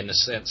 in the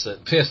sense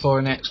that PS4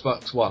 and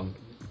Xbox One,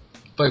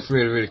 both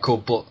really, really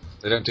cool, but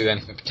they don't do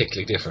anything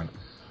particularly different.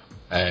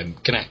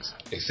 Kinect,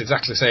 it's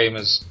exactly the same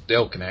as the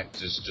old Kinect,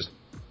 just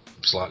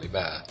slightly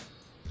better.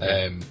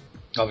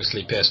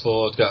 Obviously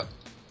PS4's got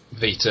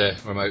Vita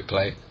remote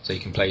play, so you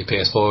can play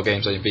PS4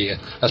 games on your Vita.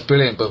 That's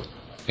brilliant, but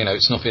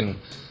it's nothing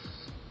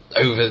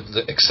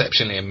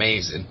exceptionally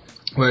amazing.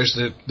 Whereas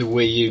the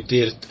Wii U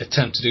did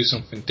attempt to do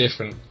something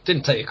different,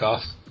 didn't take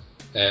off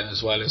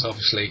as well as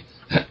obviously,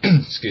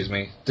 excuse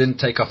me, didn't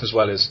take off as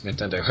well as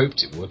Nintendo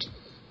hoped it would,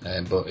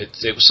 but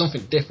it was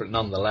something different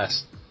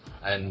nonetheless.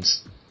 And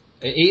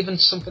even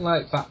something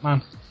like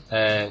Batman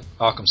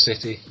Arkham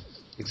City,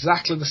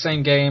 exactly the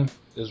same game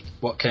as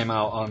what came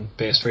out on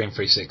PS3 and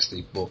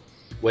 360, but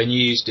when you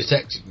used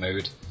detective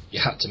mode, you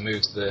had to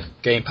move the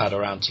gamepad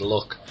around to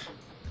look,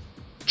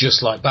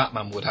 just like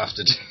Batman would have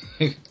to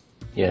do.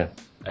 Yeah.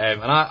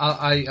 And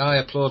I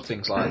applaud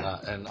things like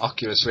that. And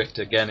Oculus Rift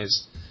again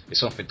is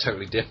something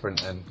totally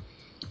different. And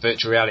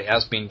virtual reality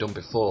has been done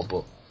before,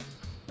 but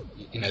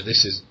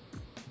this is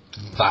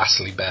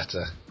vastly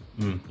better.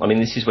 I mean,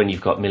 this is when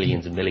you've got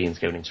millions and millions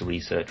going into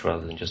research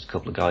rather than just a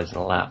couple of guys in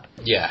a lab.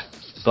 Yeah.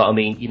 But I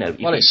mean, you know,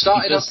 well, it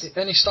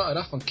only started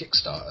off on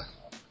Kickstarter.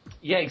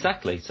 Yeah,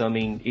 exactly. So I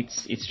mean,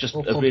 it's just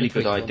a really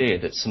good idea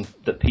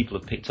that people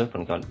have picked up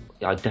and gone,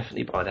 yeah, I'd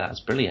definitely buy that.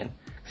 It's brilliant.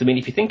 Because I mean,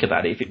 if you think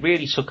about it, if it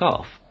really took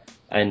off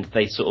and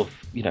they sort of,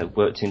 you know,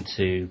 worked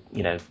into,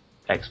 you know,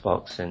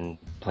 Xbox and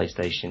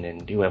PlayStation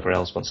and whoever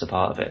else wants a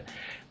part of it,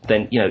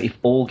 then, you know, if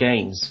all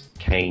games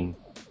came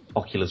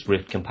Oculus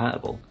Rift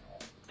compatible,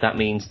 that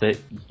means that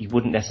you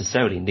wouldn't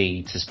necessarily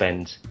need to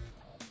spend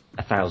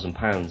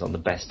 £1,000 on the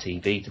best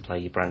TV to play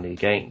your brand new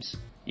games.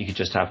 You could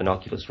just have an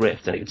Oculus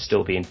Rift and it would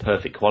still be in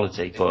perfect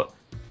quality, but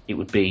it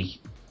would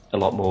be a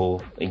lot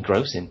more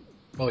engrossing.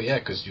 Well, yeah,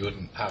 because you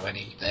wouldn't have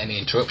any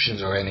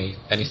interruptions or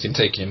anything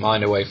taking your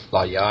mind away,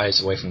 like your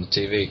eyes away from the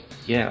TV.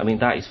 Yeah, I mean,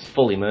 that is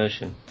full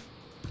immersion.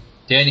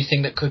 The only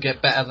thing that could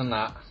get better than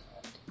that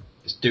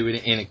is doing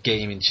it in a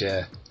gaming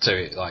chair, so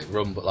it like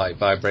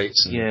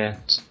vibrates and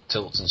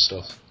tilts and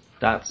stuff.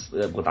 That's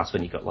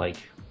when you've got like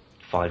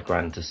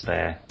 £5,000 to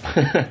spare.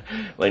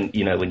 when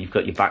you've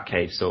got your back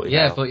cave sorted out.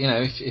 Yeah, but you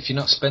know, if you're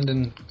not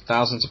spending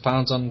thousands of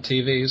pounds on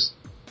TVs.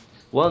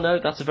 Well, no,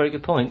 that's a very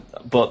good point.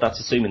 But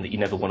that's assuming that you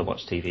never want to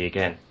watch TV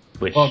again,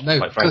 which, quite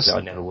frankly, I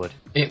never would.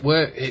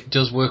 It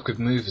does work with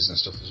movies and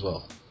stuff as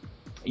well.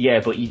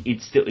 Yeah, but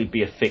it'd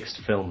be a fixed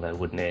film though,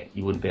 wouldn't it?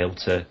 You wouldn't be able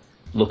to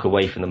look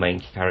away from the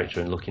main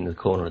character and look in the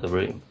corner of the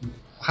room.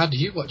 How do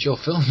you watch your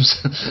films?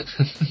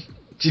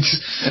 Do you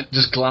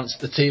just glance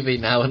at the TV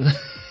now and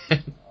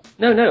then?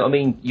 No, I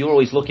mean, you're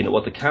always looking at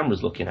what the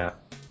camera's looking at.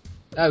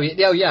 Oh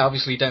yeah,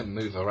 obviously you don't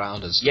move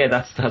around and stuff. Yeah,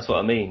 that's what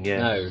I mean, yeah.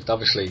 No,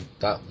 obviously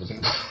that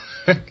wouldn't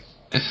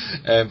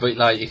but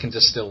like, you can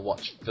just still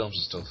watch films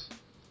and stuff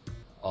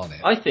on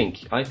it. I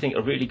think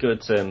a really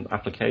good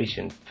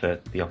application for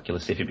the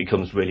Oculus, if it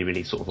becomes really,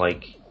 really sort of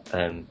like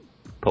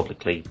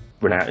publicly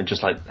renowned and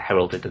just like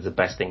heralded as the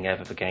best thing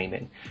ever for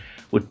gaming,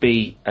 would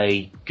be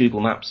a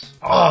Google Maps.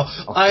 Oh,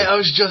 I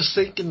was just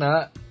thinking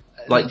that.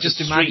 Like just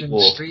imagine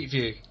Street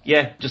View.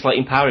 Yeah, just like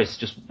in Paris,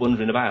 just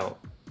wandering about.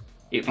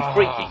 It'd be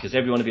freaky because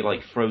everyone would be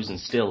like frozen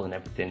still and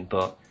everything,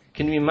 but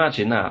can you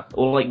imagine that?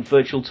 Or like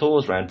virtual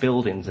tours around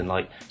buildings and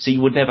like, so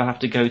you would never have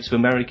to go to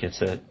America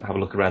to have a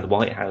look around the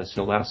White House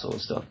and all that sort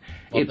of stuff.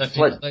 Well,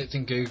 I don't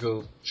think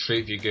Google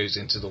Street View goes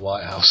into the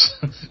White House.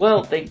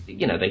 Well, they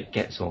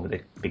get someone with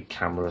a big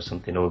camera or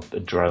something, or a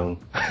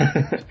drone.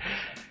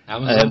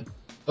 Amazon.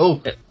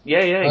 Yeah,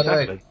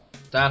 exactly.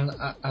 Dan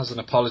has an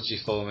apology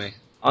for me.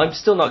 I'm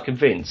still not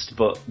convinced,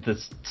 but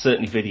there's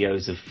certainly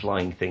videos of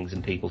flying things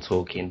and people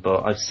talking,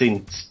 but I've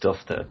seen stuff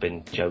that have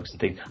been jokes and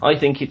things. I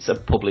think it's a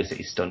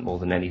publicity stunt more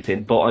than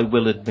anything, but I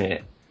will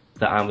admit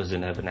that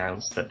Amazon have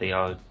announced that they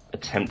are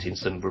attempting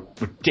some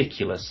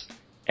ridiculous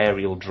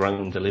aerial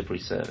drone delivery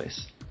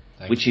service,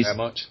 which is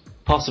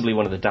possibly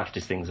one of the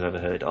daftest things I've ever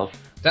heard of.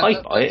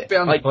 I'd buy it.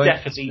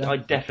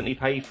 I'd definitely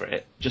pay for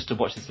it, just to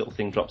watch this little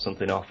thing drop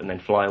something off and then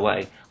fly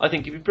away. I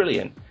think it'd be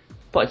brilliant,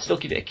 but I'd still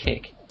give it a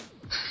kick.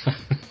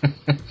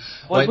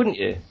 Why wouldn't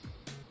you?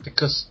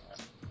 Because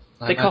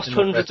they cost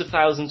hundreds of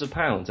thousands of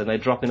pounds, and they're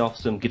dropping off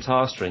some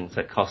guitar strings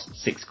that cost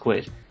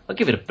 £6. I'll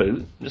give it a boot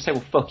and just say,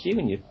 well, fuck you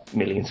and your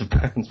millions of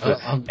pounds for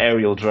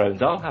aerial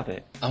drones. I'll have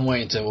it. I'm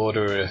waiting to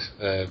order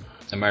a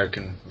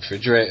American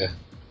refrigerator.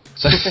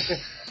 So,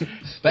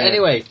 but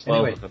anyway,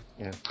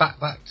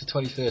 back to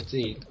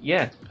 2013.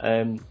 Yeah.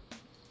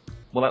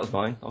 Well, that was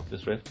mine.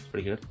 Oculus Rift. It's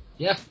pretty good.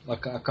 Yeah, I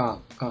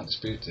can't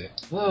dispute it.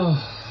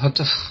 I'm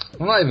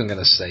not even going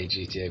to say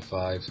GTA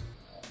 5.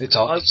 I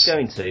was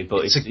going to,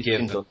 but it's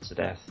been done to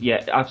death. Yeah,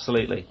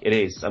 absolutely, it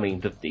is. I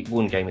mean, it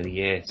won Game of the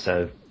Year,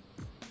 so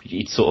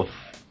it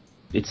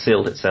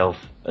sealed itself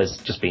as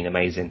just being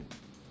amazing.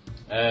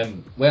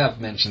 We have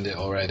mentioned it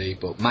already,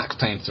 but Max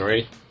Payne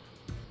 3.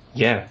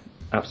 Yeah,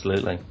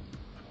 absolutely.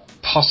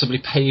 Possibly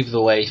paved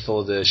the way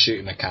for the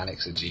shooting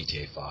mechanics of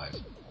GTA 5.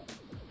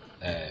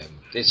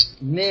 It's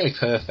nearly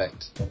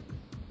perfect.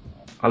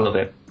 I love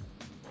it.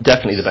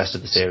 Definitely the best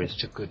of the series.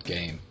 Such a good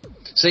game.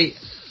 See,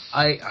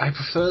 I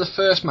prefer the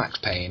first Max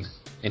Payne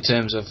in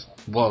terms of,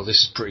 well,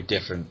 this is pretty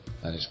different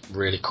and it's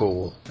really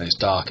cool and it's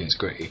dark and it's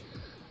gritty,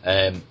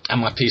 and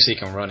my PC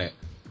can run it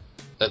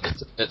at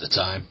the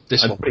time.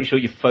 I'm pretty sure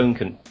your phone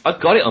can.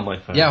 I've got it on my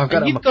phone. Yeah, I've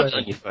got it on my phone. You've got it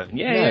on your phone.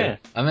 Yeah.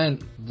 I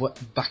meant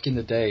back in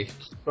the day,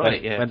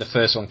 right? When the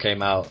first one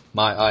came out,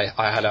 I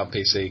had it on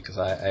PC because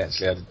I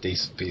actually had a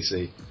decent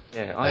PC.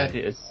 Yeah, I had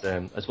it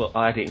as well.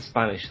 I had it in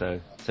Spanish though,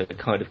 so it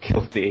kind of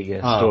killed the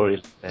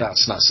story.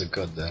 That's not so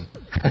good then.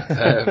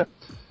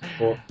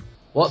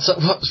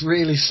 What's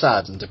really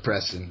sad and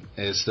depressing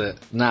is that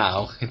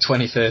now in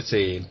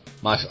 2013,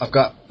 I've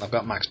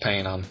got Max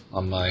Payne on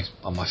my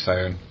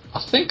phone. I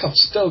think I've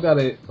still got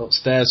it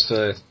upstairs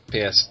for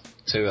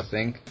PS2. I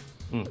think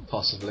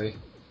possibly,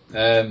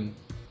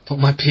 but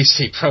my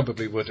PC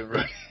probably wouldn't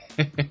run.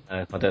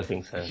 I don't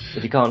think so.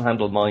 If you can't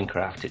handle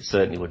Minecraft, it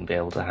certainly wouldn't be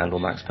able to handle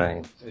Max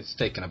Payne. It's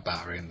taken a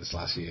battering in this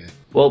last year.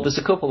 Well, there's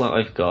a couple that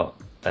I've got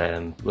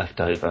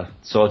left over,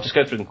 so I'll just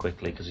go through them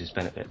quickly because we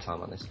spent a bit of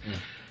time on this.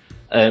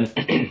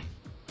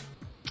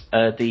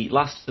 The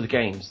last of the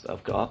games that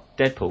I've got,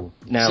 Deadpool.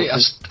 Now, see,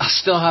 I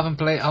still haven't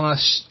played. I'm a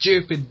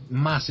stupid,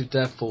 massive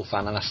Deadpool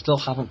fan, and I still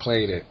haven't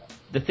played it.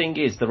 the thing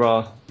is, there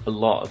are a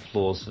lot of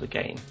flaws for the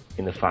game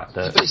in the fact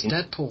that. But it's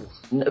Deadpool.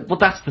 Well,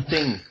 that's the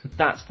thing.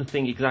 That's the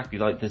thing exactly.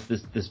 Like,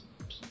 there's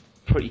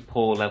pretty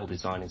poor level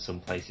design in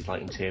some places,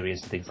 like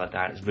interiors and things like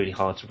that. It's really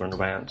hard to run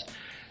around,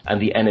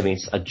 and the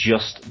enemies are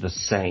just the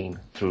same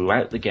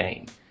throughout the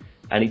game.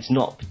 And it's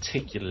not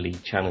particularly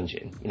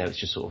challenging. You know, it's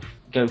just sort of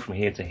go from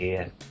here to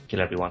here,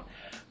 kill everyone.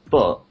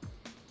 But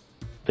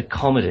the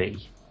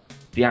comedy,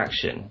 the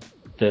action,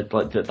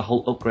 the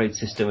whole upgrade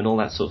system and all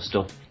that sort of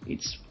stuff,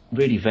 it's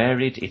really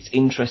varied, it's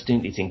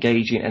interesting, it's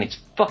engaging, and it's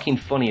fucking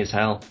funny as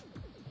hell.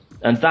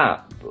 And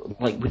that,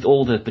 like, with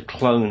all the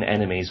clone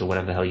enemies or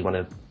whatever the hell you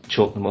want to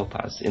chalk them up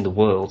as in the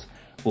world,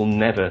 will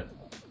never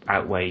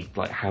outweigh,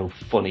 like, how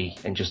funny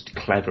and just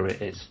clever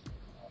it is.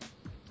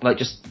 Like,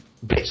 just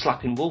bitch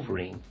slapping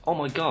Wolverine. Oh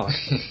my god.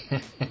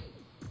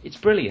 It's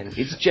brilliant.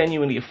 It's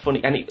genuinely a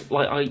funny, and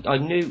I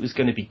knew it was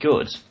going to be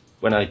good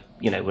when I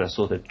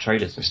saw the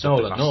trailers and stuff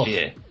last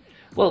year.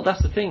 Well,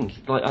 that's the thing.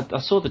 Like, I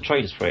saw the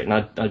trailers for it, and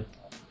I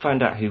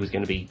found out who was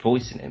going to be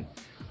voicing him,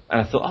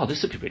 and I thought, oh,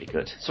 this would be really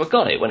good. So I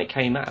got it when it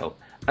came out,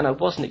 and I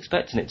wasn't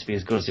expecting it to be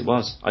as good as it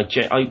was. I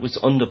was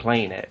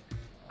underplaying it,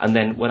 and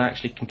then when I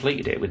actually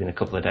completed it within a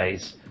couple of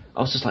days,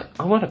 I was just like,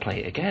 I want to play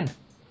it again.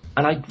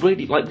 And I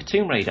really, like with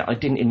Tomb Raider, I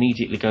didn't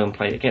immediately go and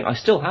play it again. I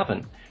still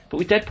haven't. But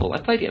with Deadpool, I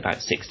played it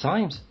about 6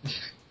 times.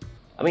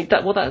 I mean,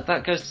 that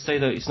goes to say,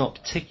 though, it's not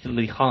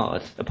particularly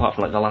hard, apart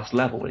from, like, the last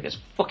level where it gets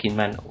fucking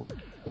mental.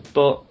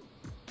 But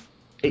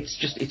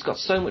it's got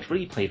so much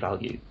replay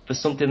value for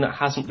something that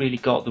hasn't really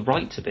got the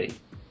right to be. Do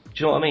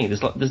you know what I mean?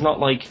 There's not,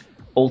 like,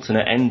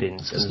 alternate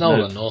endings. It's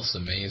Nolan North's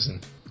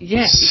amazing.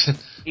 Yes,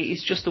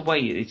 it's just the way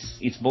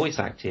it's voice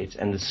acted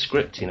and the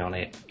scripting on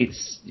it.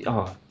 It's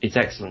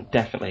excellent.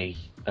 Definitely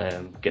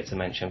gets a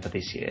mention for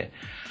this year.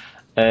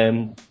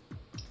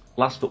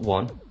 Last but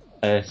one,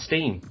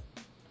 Steam,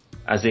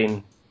 as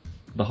in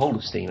the whole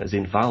of Steam, as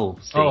in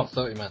Valve Steam. Oh, I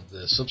thought you meant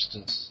the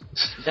substance.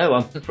 No,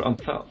 I'm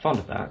fond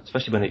of that,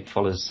 especially when it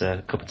follows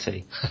a cup of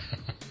tea.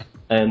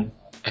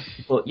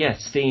 But yeah,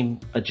 Steam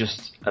are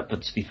just.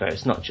 But to be fair,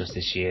 it's not just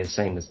this year,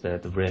 same as the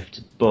Rift.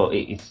 But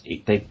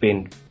they've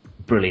been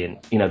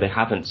brilliant. You know, they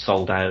haven't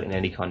sold out in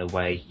any kind of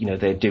way. You know,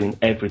 they're doing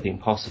everything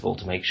possible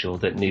to make sure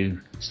that new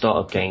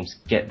startup games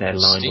get their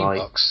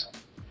limelight. Steambox.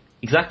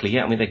 Exactly,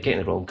 yeah. I mean, they're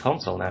getting their own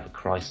console now, for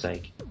Christ's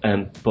sake.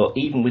 But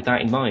even with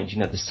that in mind, you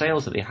know, the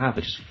sales that they have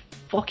are just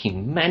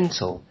fucking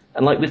mental.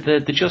 And like with the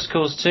Just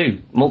Cause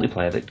 2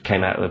 multiplayer that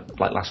came out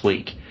like last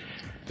week.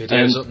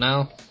 Video's up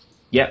now?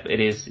 Yep,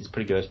 it is. It's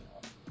pretty good.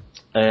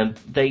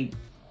 They,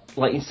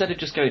 like, instead of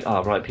just going,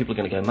 oh, right, people are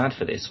going to go mad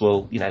for this,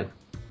 well, you know,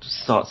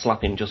 start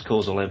slapping Just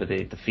Cause all over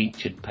the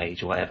featured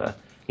page or whatever,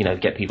 you know,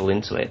 get people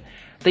into it.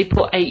 They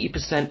put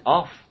 80%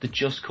 off the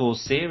Just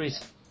Cause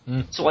series.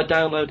 So I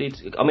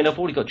downloaded, I mean, I've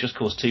already got Just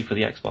Cause 2 for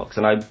the Xbox,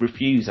 and I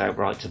refuse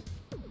outright to,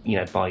 you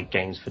know, buy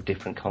games for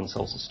different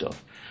consoles and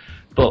stuff.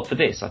 But for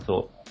this, I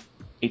thought,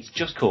 it's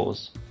Just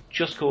Cause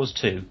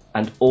 2,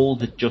 and all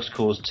the Just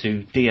Cause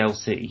 2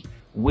 DLC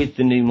with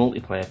the new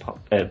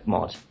multiplayer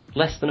mod.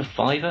 Less than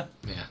 $5.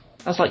 Yeah.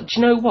 I was like, do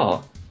you know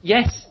what?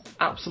 Yes,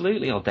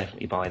 absolutely, I'll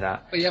definitely buy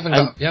that. But you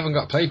haven't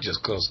got played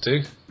Just Cause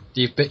 2.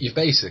 You've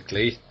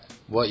basically,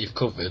 what you've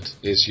covered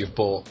is you've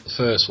bought the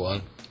first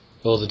one,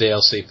 all the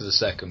DLC for the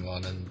second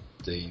one, and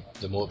the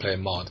multiplayer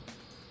mod.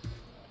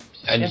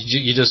 And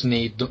you just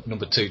need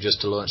number 2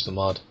 just to launch the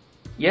mod.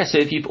 Yeah, so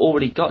if you've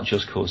already got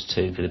Just Cause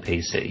 2 for the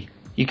PC,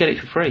 you get it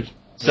for free.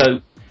 So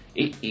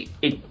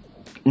it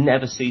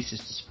never ceases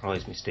to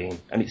surprise me, Steam,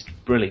 and it's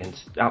brilliant,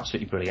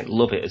 absolutely brilliant.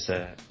 Love it as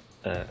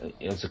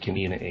a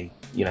community,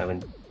 you know,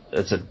 and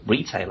as a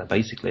retailer,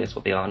 basically, that's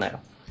what they are now.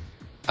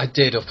 I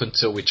did up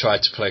until we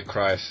tried to play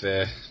Cry of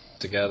Fear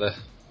together.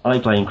 I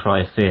blame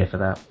Cry of Fear for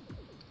that.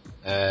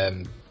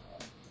 And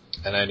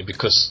only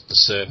because the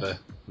server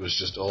was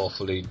just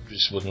awful, he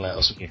just wouldn't let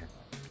us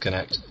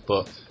connect.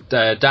 But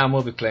Dan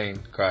will be playing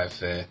Cry of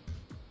Fear.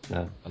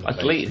 No, I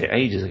deleted it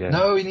ages ago.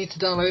 No, you need to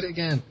download it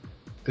again,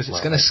 because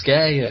it's going to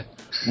scare you.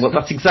 Well,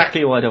 that's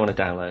exactly why I don't want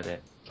to download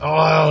it.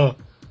 Oh!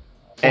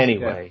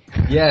 Anyway.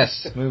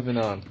 Yes, moving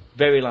on.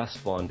 Very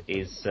last one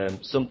is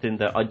something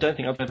that I don't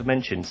think I've ever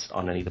mentioned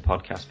on any of the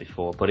podcasts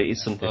before, but it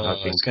is something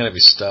I've been... It's going to be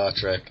Star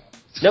Trek.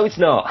 No, it's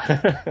not.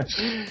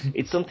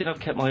 It's something I've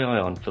kept my eye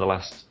on for the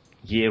last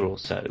year or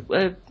so.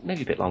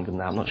 Maybe a bit longer than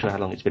that. I'm not sure how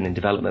long it's been in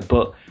development,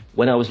 but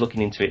when I was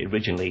looking into it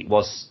originally, it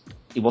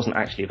wasn't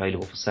actually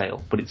available for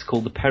sale, but it's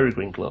called the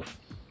Peregrine Glove.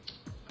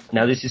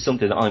 Now, this is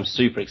something that I'm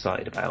super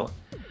excited about,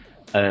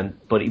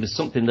 but it was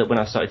something that when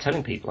I started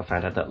telling people, I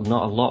found out that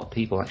not a lot of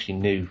people actually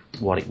knew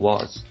what it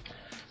was.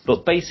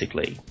 But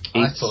basically...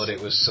 I thought it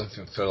was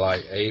something for,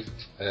 like,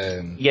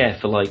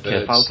 for, like,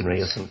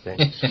 falconry or something.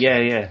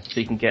 Yeah,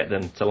 so you can get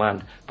them to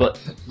land. But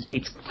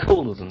it's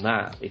cooler than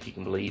that, if you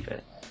can believe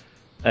it.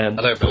 I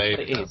don't believe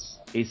it.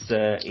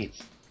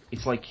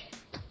 It's like...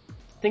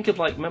 Think of,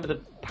 like, remember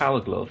the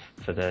Power Glove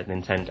for the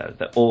Nintendo?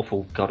 That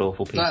awful,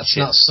 god-awful piece of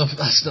shit?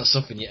 That's not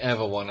something you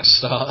ever want to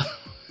start.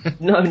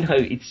 No,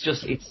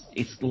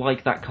 it's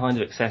like that kind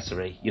of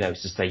accessory.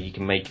 It's to say you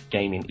can make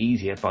gaming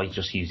easier by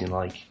just using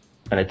like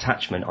an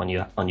attachment on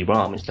your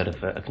arm instead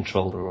of a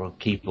controller or a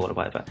keyboard or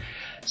whatever.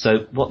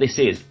 So what this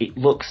is, it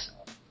looks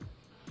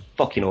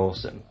fucking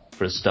awesome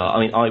for a start. I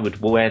mean, I would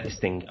wear this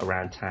thing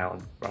around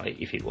town, right?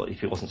 If it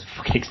wasn't so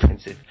fucking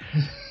expensive.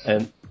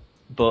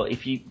 But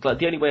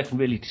the only way I can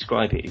really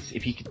describe it is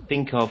if you could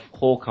think of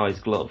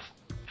Hawkeye's glove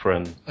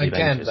from the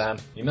Avengers. Dan,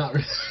 you're not.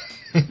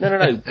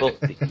 No.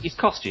 But his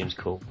costume's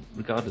cool,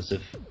 regardless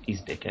of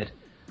his dickhead.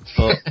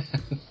 But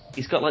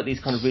he's got like these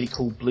kind of really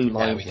cool blue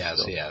lines. Yeah,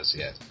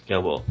 he has.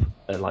 Go up,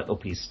 like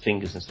up his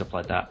fingers and stuff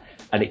like that,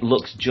 and it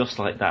looks just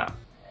like that.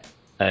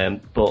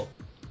 But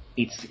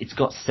it's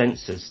got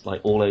sensors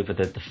like all over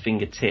the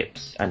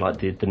fingertips and like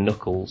the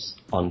knuckles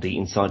on the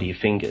inside of your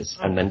fingers,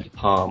 and then your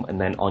palm, and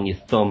then on your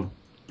thumb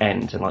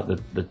end and like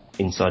the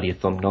inside of your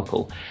thumb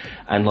knuckle,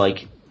 and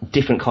like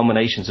different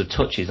combinations of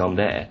touches on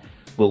there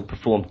will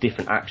perform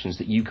different actions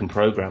that you can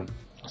program.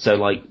 So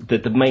like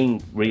the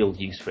main real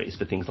use for it is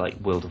for things like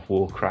World of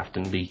Warcraft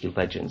and League of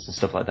Legends and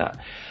stuff like that.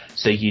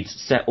 So you'd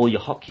set all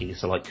your hotkeys,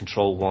 so like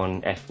Control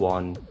 1,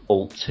 F1,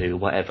 Alt 2,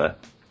 whatever,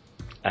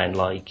 and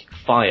like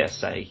fire,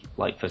 say,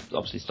 like for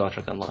obviously Star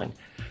Trek Online,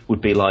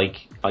 would be like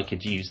I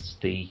could use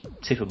the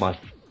tip of my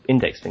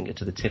index finger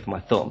to the tip of my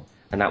thumb,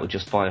 and that would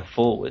just fire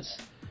forwards.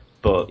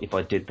 But if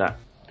I did that,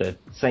 the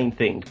same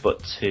thing,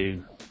 but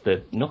to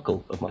the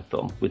knuckle of my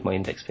thumb with my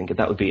index finger,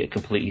 that would be a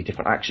completely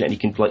different action, and you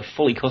can like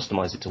fully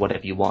customize it to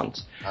whatever you want.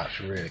 That's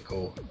really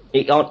cool.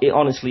 It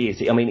honestly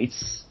is. I mean,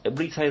 it's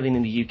retailing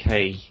in the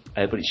UK,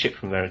 but it's shipped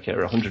from America at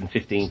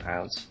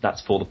 £115.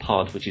 That's for the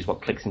pod, which is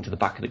what clicks into the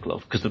back of the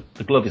glove, because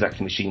the glove is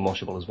actually machine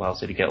washable as well,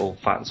 so if you get all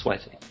fat and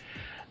sweaty,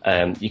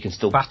 you can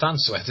still fat and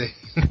sweaty.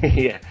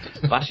 yeah,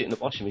 bash it in the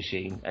washing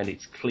machine, and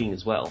it's clean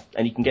as well.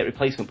 And you can get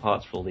replacement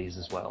parts for all these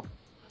as well.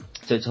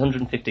 So it's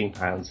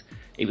 £115.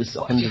 It was.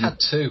 What if you had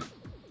two?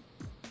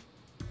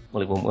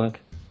 Well, it won't work.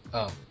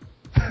 Oh.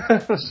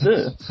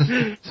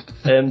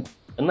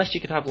 Unless you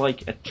could have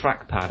like a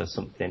trackpad or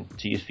something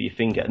to use for your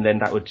finger, and then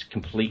that would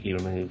completely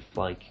remove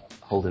like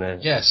holding a.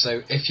 Yeah.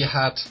 So if you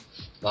had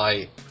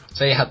like,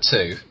 say you had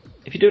two.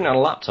 If you're doing it on a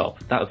laptop,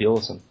 that would be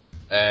awesome.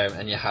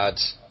 And you had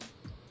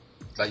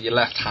like your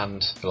left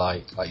hand for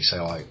like you say,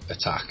 like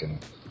attack and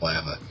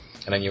whatever,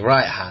 and then your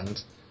right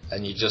hand,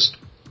 and you just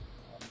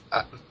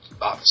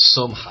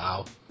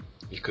somehow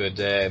you could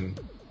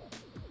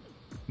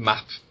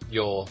map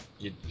your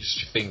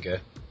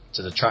finger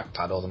to the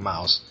trackpad or the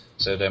mouse,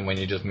 so then when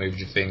you just moved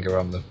your finger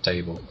on the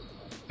table,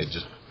 it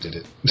just did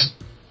it.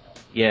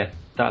 Yeah,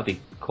 that'd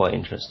be quite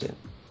interesting.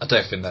 I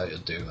don't think that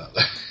it'd do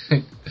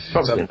that.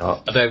 Probably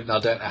not. I don't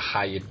know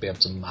how you'd be able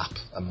to map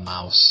a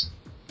mouse,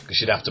 because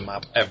you'd have to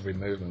map every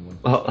movement.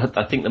 Well,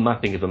 I think the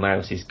mapping of a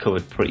mouse is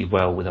covered pretty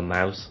well with a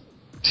mouse.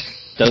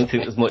 Don't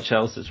think there's much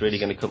else that's really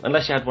going to come,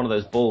 unless you had one of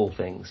those ball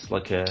things,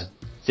 like so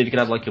if you could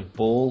have like a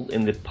ball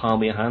in the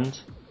palm of your hand.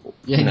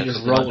 Yeah, you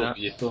just roll it with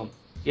your thumb.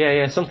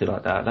 Yeah, something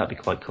like that. That'd be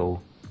quite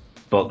cool.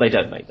 But they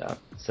don't make that,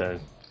 so.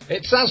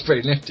 It sounds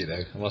pretty nifty,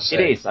 though, I must say.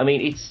 It is. I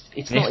mean,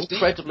 it's not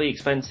incredibly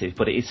expensive,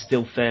 but it is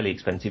still fairly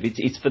expensive.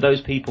 It's for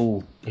those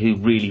people who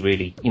really,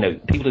 really,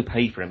 people who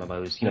pay for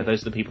MMOs.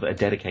 Those are the people that are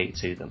dedicated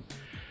to them.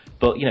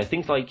 But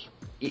things like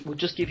it would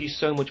just give you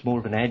so much more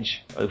of an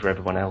edge over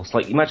everyone else.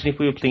 Like, imagine if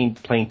we were playing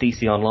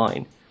DC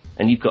Online,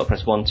 and you've got to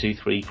press 1, 2,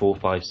 3, 4,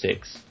 5,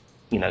 6,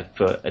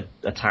 for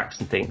attacks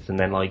and things, and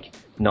then like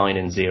 9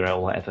 and 0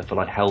 or whatever for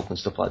like health and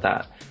stuff like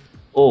that.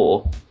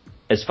 Or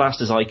as fast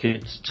as I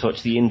could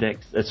touch the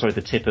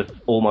the tip of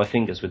all my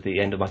fingers with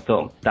the end of my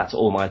thumb, that's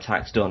all my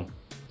attacks done.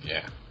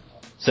 Yeah.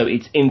 So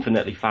it's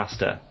infinitely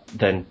faster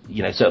than,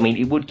 so I mean,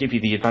 it would give you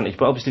the advantage,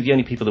 but obviously the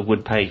only people that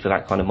would pay for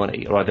that kind of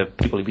money are either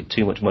people with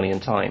too much money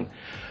and time,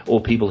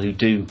 or people who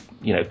do,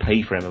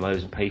 pay for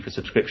MMOs and pay for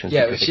subscriptions.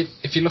 Yeah,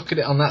 if you look at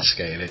it on that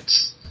scale,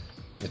 it's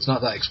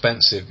not that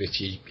expensive if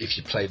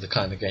you play the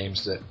kind of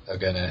games that are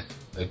going to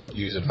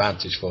use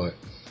advantage for it.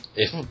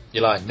 If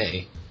you're like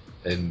me,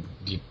 then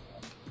you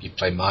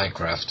play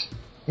Minecraft,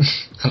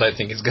 I don't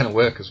think it's going to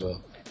work as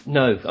well.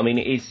 No, I mean,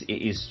 it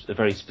is a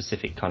very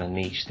specific kind of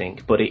niche thing,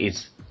 but it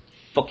is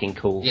fucking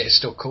cool. Yeah, it's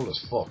still cool as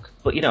fuck.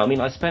 But, I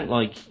mean, I spent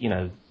like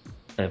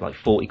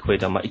 40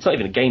 quid on it's not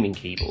even a gaming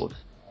keyboard,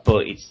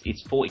 but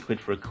it's 40 quid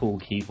for a cool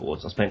keyboard.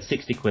 So I spent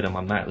 60 quid on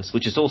my mouse,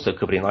 which is also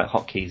covered in like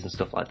hotkeys and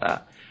stuff like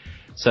that.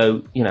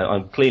 So,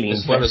 I'm clearly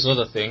as well as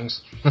other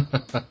things.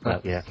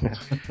 Well, yeah.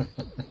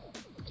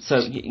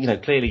 So,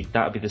 clearly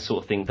that would be the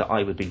sort of thing that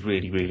I would be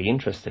really, really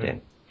interested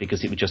in,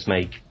 because it would just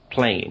make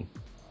playing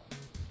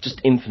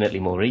just infinitely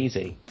more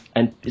easy.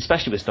 And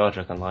especially with Star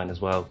Trek Online as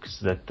well, because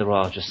there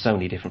are just so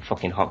many different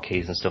fucking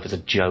hotkeys and stuff. It's a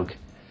joke.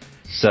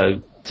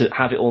 So to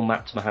have it all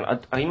mapped to my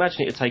hand, I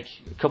imagine it would take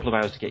a couple of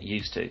hours to get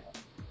used to.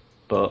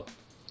 But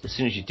as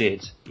soon as you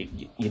did,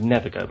 you'd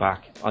never go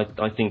back.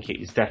 I think it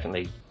is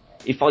definitely...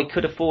 If I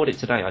could afford it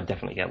today, I'd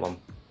definitely get one.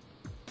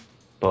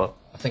 But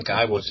I think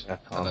I would,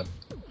 and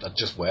I'd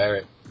just wear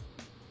it.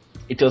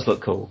 It does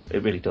look cool.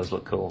 It really does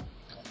look cool.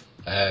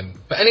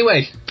 But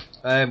anyway,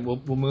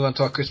 we'll move on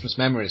to our Christmas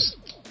memories.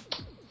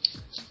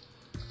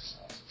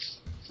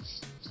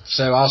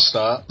 So I'll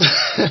start.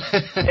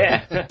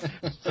 Yeah.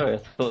 Sorry,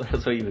 I thought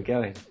that's where you were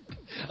going.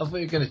 I thought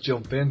you were going to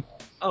jump in.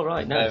 Oh,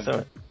 right, no,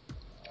 sorry.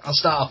 I'll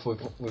start off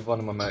with one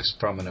of my most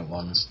prominent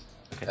ones.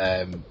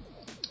 Okay.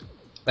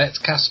 Let's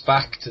cast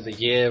back to the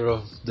year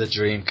of the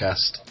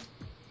Dreamcast.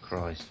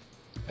 Christ.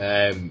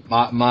 I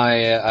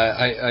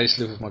used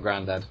to live with my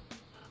granddad,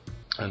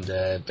 and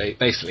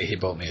basically he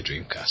bought me a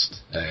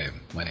Dreamcast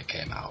when it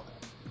came out.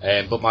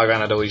 But my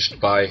granddad always used to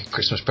buy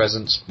Christmas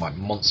presents, like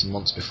months and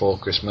months before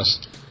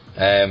Christmas,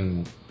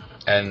 and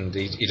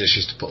he just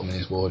used to put them in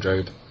his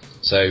wardrobe.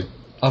 So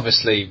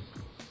obviously,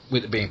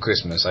 with it being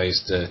Christmas, I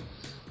used to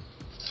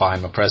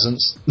find my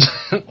presents.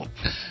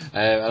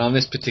 And on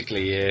this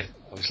particular year,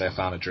 obviously I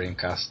found a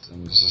Dreamcast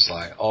and was just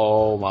like,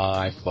 oh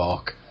my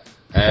fuck.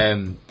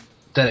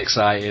 Dead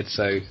excited,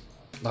 so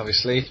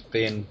obviously,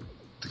 being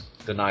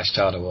the nice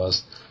child I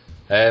was,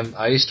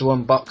 I used to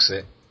unbox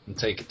it and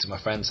take it to my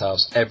friend's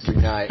house every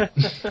night,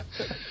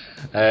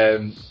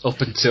 up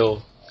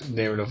until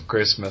near enough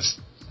Christmas,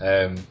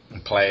 and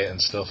play it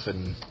and stuff,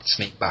 and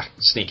sneak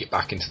it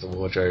back into the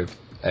wardrobe.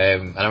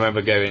 And I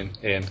remember going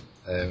in,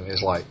 it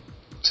was like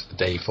the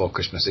day before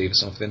Christmas Eve or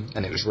something,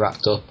 and it was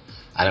wrapped up,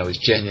 and I was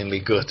genuinely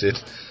gutted.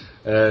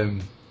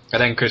 And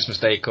then Christmas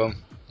Day come,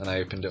 and I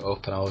opened it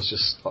up, and I was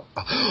just,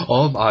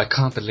 oh, I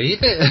can't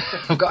believe it!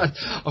 I've got a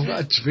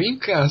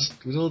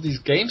Dreamcast with all these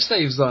game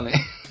saves on it.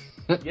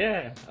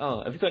 Yeah.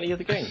 Oh, have you got any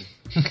other games?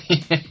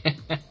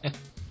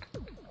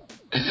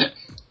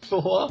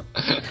 For what?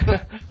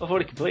 I've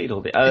already completed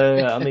all the.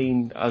 I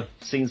mean, I've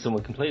seen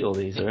someone complete all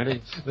these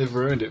already. They've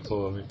ruined it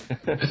for me.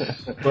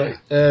 But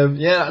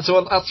yeah,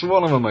 that's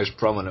one of my most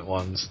prominent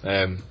ones.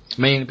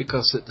 Mainly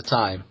because at the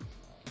time,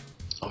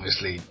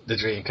 obviously, the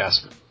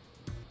Dreamcast,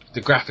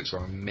 the graphics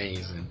were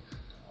amazing.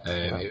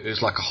 It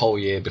was like a whole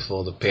year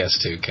before the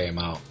PS2 came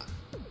out,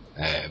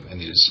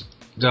 and it was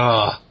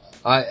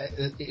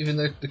even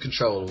though the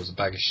controller was a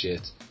bag of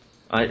shit.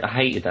 I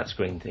hated that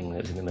screen thing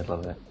that was in the middle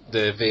of it.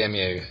 The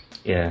VMU.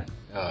 Yeah.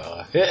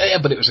 Yeah,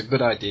 but it was a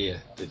good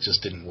idea. It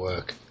just didn't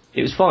work.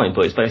 It was fine,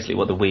 but it's basically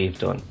what the Wii have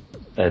done.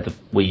 The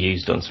Wii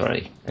U's done,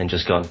 sorry, and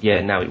just gone.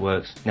 Yeah, now it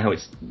works. Now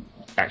it's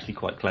actually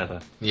quite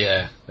clever.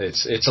 Yeah,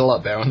 it's a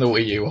lot better on the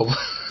Wii U.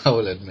 I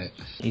will admit.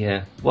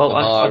 Yeah. Well,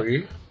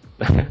 I've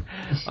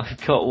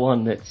got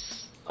one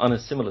that's on a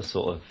similar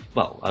sort of.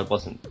 Well, I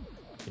wasn't,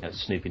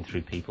 snooping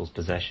through people's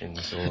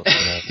possessions or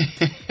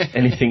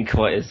anything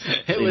quite as.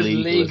 It was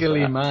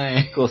legally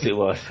mine. Of course, it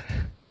was.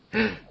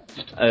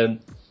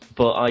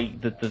 But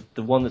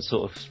the one that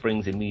sort of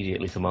springs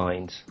immediately to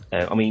mind.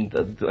 I mean,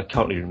 I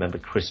can't really remember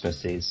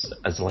Christmas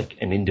as like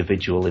an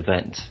individual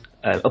event.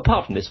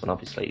 Apart from this one,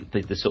 obviously,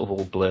 they sort of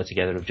all blur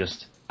together of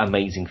just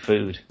amazing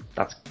food.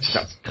 That's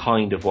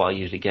kind of what I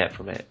usually get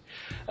from it.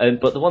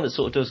 But the one that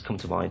sort of does come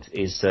to mind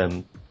is,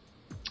 oh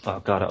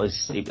god,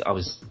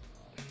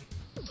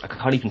 I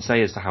can't even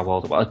say as to how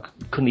old it was. I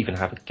couldn't even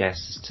have a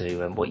guess as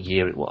to what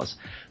year it was.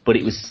 But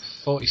it was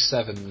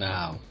 47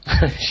 now.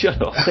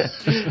 Shut up.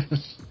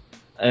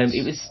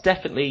 It was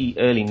definitely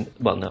early,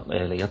 well, not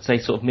early, I'd say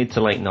sort of mid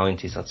to late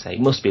 90s, I'd say. It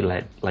must be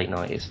late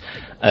 90s.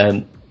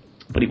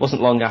 But it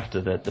wasn't long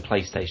after the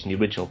PlayStation, the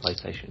original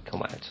PlayStation, had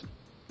come out.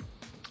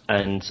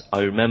 And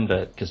I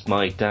remember, because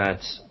my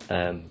dad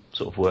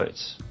sort of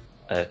worked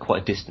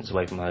quite a distance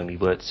away from home. He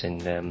worked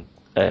in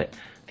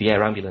the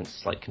air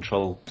ambulance, like,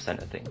 control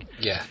centre thing.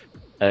 Yeah.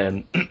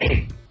 And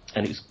it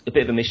was a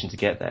bit of a mission to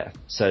get there.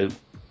 So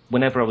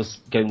whenever I was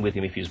going with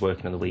him, if he was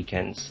working on the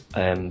weekends,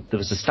 there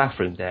was a staff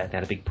room there. They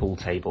had a big pool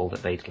table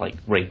that they'd like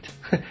rigged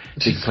so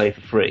you could play for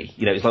free.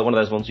 You know, it's like one of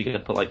those ones you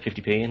could put like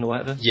 50p in or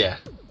whatever. Yeah.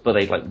 But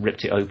they'd like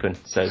ripped it open,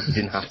 so you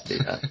didn't have to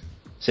do that.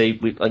 So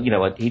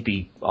he'd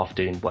be off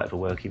doing whatever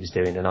work he was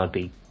doing, and I'd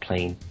be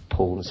playing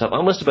pool and stuff.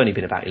 I must have only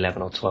been about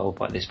 11 or 12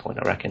 by this point,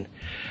 I reckon.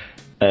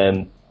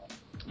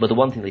 But the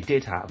one thing they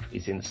did have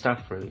is in the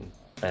staff room,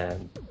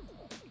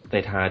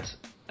 they'd had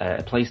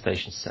a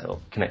PlayStation set up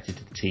connected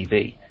to the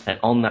TV, and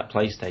on that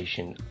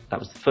PlayStation, that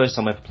was the first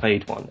time I ever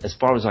played one, as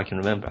far as I can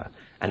remember,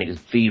 and it was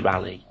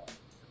V-Rally.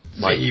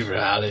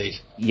 V-Rally.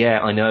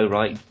 Yeah, I know,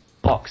 right?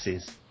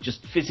 Boxes,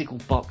 just physical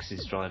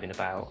boxes driving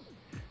about.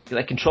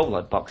 They control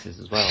like boxes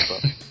as well,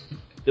 but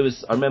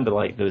I remember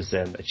like there was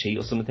a cheat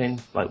or something,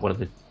 like one of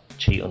the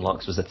cheat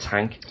unlocks was a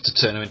tank. To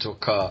turn them into a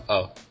car,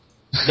 oh.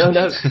 No,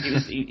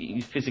 it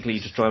was physically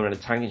just driving around a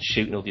tank and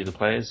shooting all the other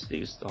players. It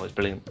was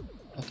brilliant.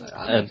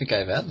 I don't think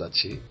I ever had that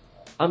cheat.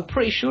 I'm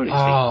pretty sure it's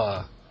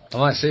I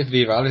might see if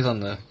V-Rally's on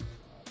the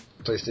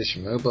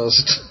PlayStation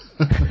mobiles.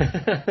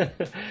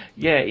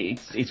 Yeah,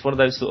 it's one of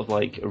those sort of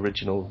like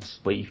originals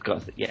where you've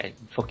got to,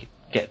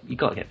 you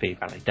got to get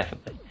V-Rally,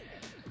 definitely.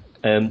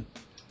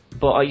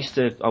 But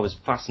I was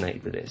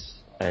fascinated with this,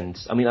 and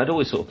I mean I'd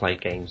always sort of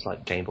played games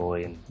like Game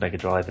Boy and Mega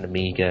Drive and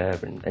Amiga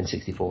and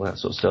N64, that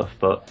sort of stuff,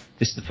 but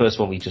this is the first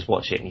one where you just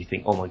watch it and you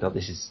think, oh my god,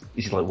 this is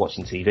like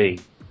watching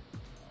TV.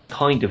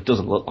 Kind of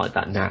doesn't look like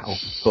that now,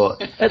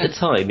 but at the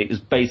time it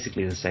was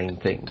basically the same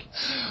thing.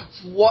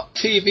 What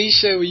TV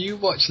show were you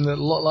watching that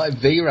looked like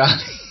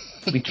V-Rally?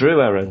 We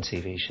drew our own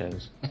TV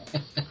shows.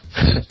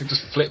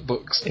 Just flip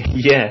books.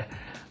 Yeah.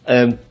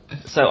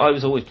 So I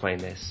was always playing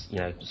this,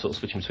 sort of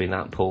switching between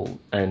that and Paul.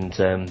 And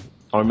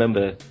I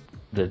remember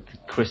the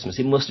Christmas.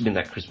 It must have been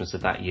that Christmas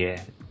of that year.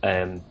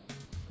 I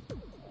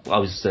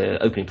was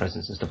opening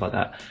presents and stuff like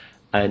that.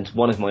 And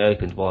one of my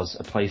opened was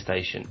a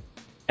PlayStation.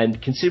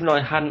 And considering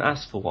I hadn't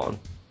asked for one,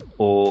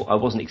 or I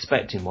wasn't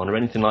expecting one, or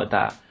anything like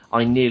that,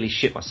 I nearly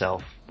shit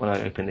myself when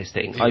I opened this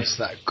thing. I was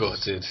that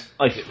gutted.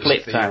 I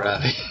flipped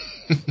out.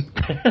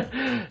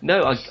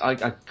 No,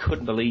 I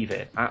couldn't believe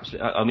it.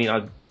 Absolutely. I mean,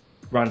 I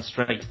ran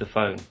straight to the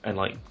phone and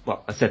I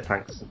said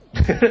thanks.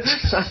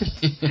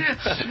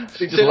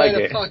 Just leg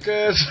it.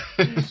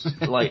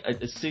 Like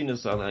as soon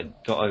as I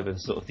got over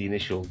sort of the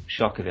initial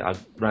shock of it, I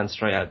ran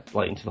straight out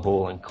into the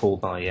hall and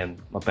called my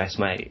best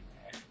mate,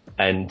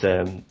 and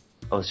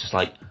I was just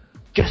like,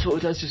 guess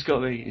what Dad's just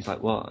got me? He's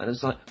like, what? And I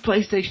was like,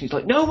 PlayStation. He's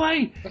like, no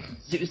way!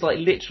 It was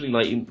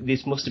literally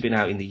this must have been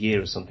out in the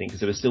year or something,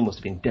 because it still must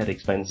have been dead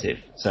expensive.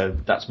 So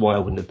that's why I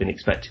wouldn't have been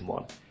expecting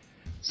one.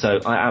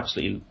 So I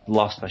absolutely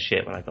lost my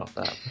shit when I got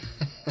that.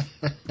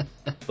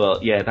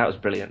 But yeah, that was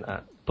brilliant.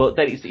 But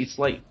then it's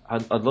like, I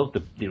love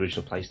the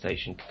original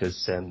PlayStation,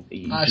 because I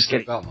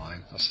still got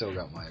mine. I still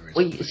got my original.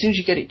 Well, as soon as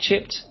you get it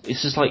chipped,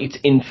 it's just it's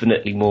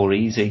infinitely more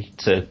easy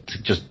to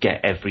just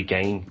get every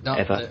game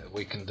ever. That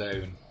we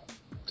condone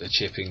the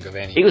chipping of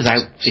any. It was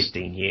out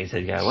 15 years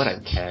ago. I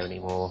don't care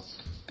anymore.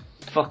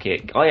 Fuck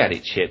it. I had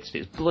it chipped.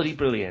 It's bloody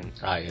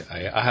brilliant. I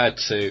had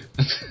to.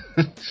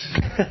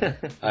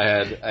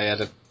 I had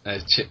a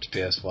chipped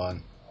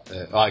PS1.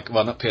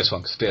 Well, not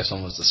PS1, because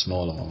PS1 was the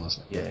smaller one,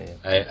 wasn't it?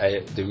 Yeah. I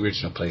the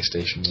original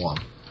PlayStation 1.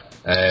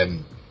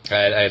 I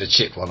had a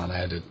chipped one, and I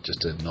had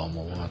just a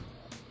normal one.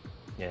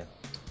 Yeah.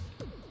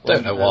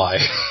 Don't know why.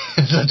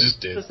 I just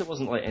did. Because there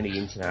wasn't any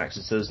internet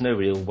access, so there's no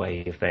real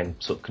way of them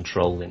sort of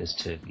controlling as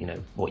to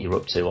what you're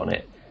up to on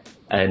it.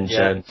 And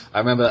I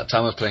remember that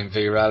time I was playing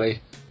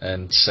V-Rally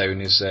and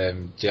Sony's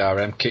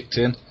DRM kicked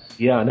in.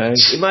 Yeah, I know.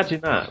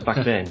 Imagine that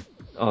back then.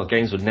 Oh,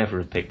 games would never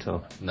have picked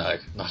up. No,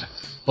 not a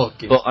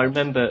fucking. But I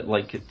remember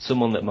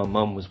someone that my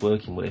mum was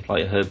working with,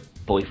 her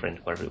boyfriend,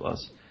 whatever it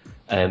was.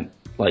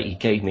 He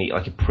gave me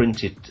a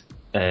printed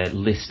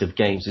list of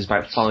games. There's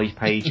about 5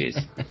 pages.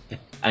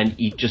 And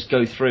you'd just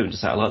go through and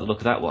just say, I like the look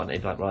of that one. And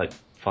he'd be like, right,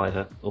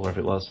 £5 or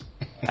whatever it was.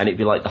 And it'd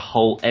be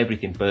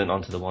everything burnt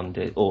onto the one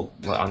disc, or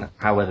on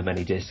however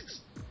many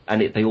discs.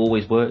 And they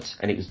always worked.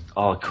 And it was,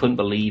 I couldn't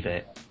believe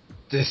it.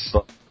 This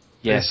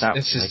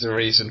is the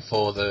reason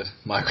for the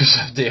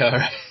Microsoft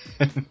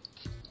DRM.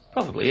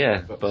 Probably,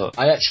 yeah. But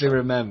I actually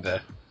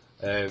remember,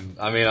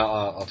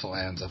 I'll put my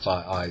hands up,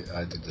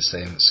 I did the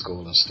same at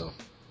school and stuff.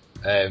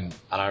 And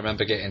I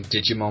remember getting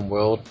Digimon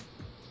World.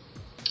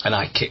 And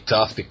I kicked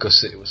off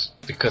because it was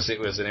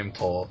an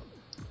import.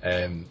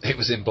 It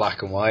was in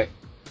black and white.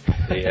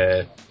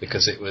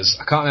 Because it was,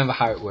 I can't remember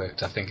how it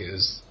worked. I think it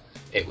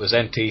was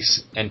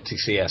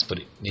NTCS, but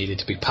it needed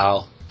to be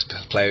PAL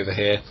to play over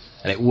here,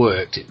 and it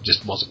worked. It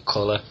just wasn't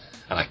colour,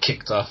 and I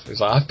kicked off. It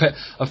was like,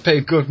 I've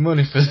paid good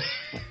money for this.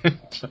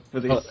 For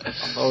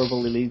this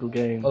horrible illegal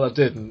game. Well, I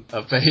didn't.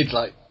 I paid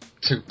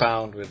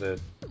 £2 with a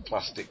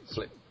plastic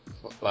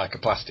a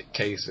plastic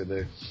case with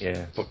a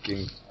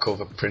fucking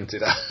cover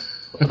printed out.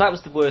 Well, that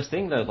was the worst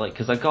thing though,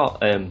 because I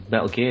got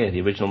Metal Gear, the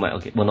original Metal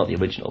Gear, well, not the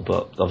original,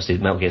 but obviously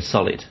Metal Gear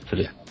Solid for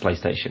the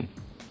PlayStation.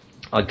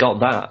 I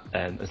got that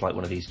as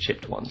one of these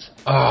chipped ones.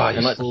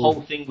 And the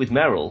whole thing with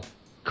Merrill,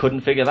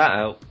 couldn't figure that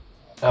out.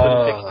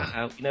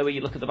 You know where you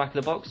look at the back of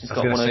the box? It's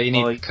got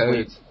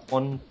 105.12, I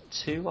want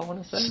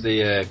to say? It's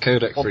the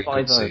codec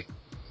frequency.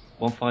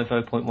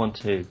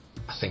 150.12.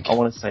 I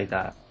want to say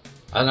that.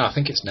 I don't know, I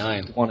think it's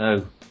 9. 10.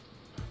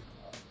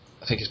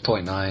 I think it's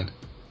 0.9.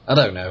 I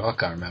don't know, I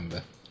can't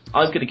remember.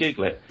 I'm going to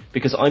Google it,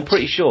 because I'm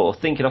pretty sure,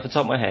 thinking off the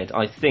top of my head,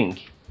 I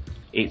think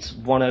it's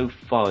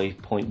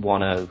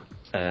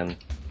 105.10.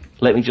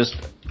 Let me just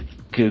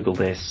Google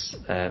this.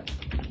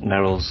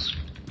 Merrill's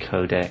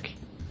codec.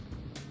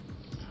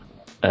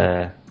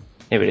 Here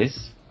it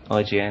is.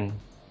 IGN.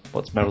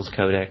 What's Merrill's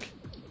codec?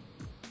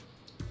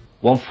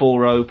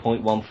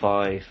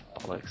 140.15.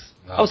 Bollocks.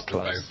 I was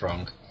close. Both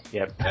wrong.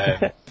 Yep.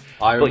 But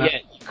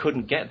yeah, you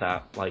couldn't get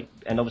that.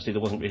 And obviously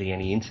there wasn't really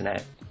any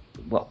internet.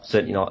 Well,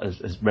 certainly not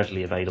as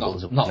readily available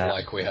as it was now. Not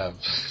like we have.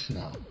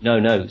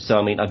 No. So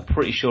I'm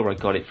pretty sure I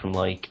got it from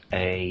a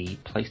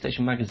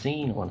PlayStation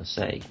magazine, I want to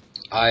say.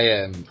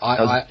 I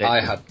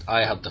had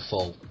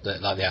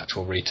the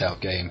actual retail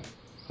game,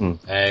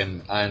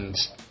 and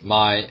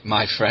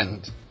my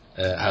friend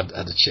had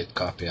a chipped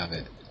copy of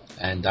it,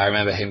 and I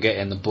remember him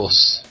getting the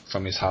bus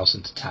from his house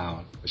into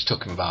town, which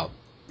took him about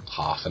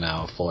half an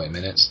hour, 40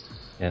 minutes.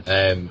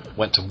 Yeah.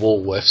 Went to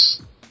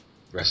Woolworths,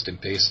 rest in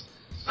peace,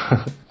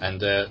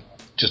 and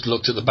just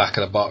looked at the back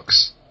of the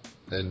box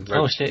and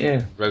wrote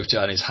it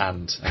on his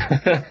hand,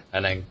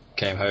 and then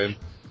came home.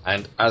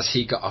 And as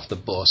he got off the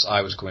bus,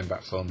 I was coming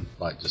back from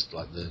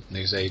the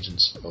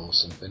newsagents or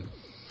something,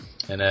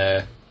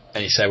 and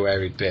he said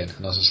where he'd been,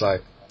 and I was just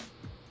like,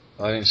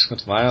 I didn't just come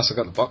to my house. I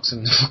got the box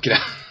and fucking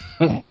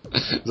out.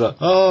 He's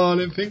like, I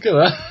didn't think of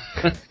that,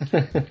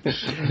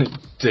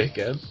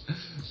 dickhead.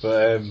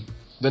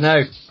 But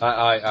no,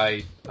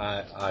 I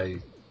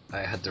I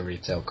had the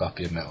retail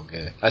copy of Metal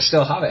Gear. I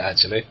still have it,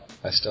 actually.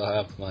 I still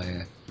have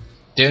my...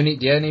 The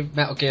only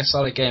Metal Gear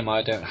Solid game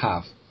I don't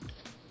have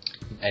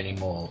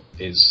anymore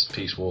is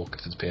Peace Walker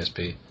for the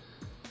PSP.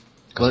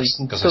 Well,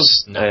 you can still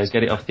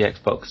get it off the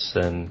Xbox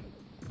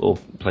or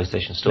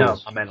PlayStation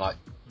stores. No, I meant like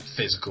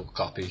physical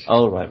copy.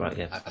 Oh, right,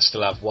 yeah. I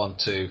still have 1,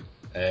 2.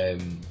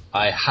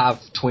 I have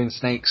Twin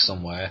Snakes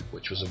somewhere,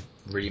 which was a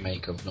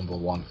remake of number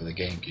 1 for the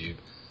GameCube.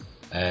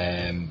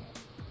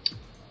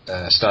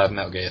 Still have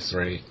Metal Gear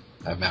 3,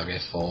 I have Metal Gear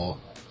 4,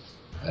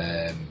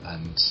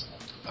 and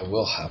I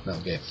will have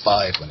Metal Gear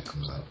 5 when it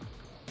comes out.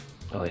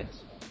 Oh,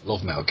 yes.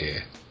 Love Metal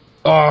Gear.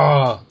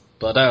 Oh,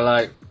 but I don't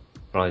like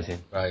Rising.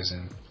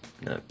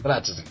 No. But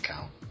that doesn't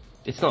count.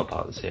 It's not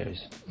part of the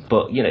series. No.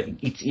 But,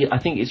 I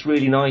think it's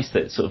really nice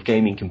that sort of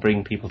gaming can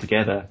bring people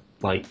together,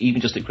 like,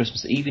 even just at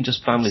Christmas, even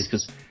just families,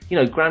 because,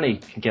 Granny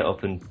can get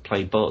up and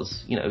play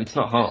Buzz. It's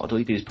not hard. All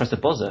you do is press a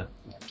buzzer.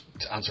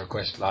 To answer a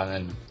question, and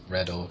then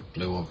red or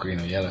blue or green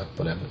or yellow,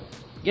 whatever.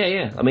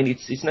 Yeah. I mean,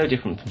 it's no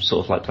different from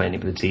sort of like playing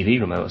it with a TV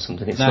remote or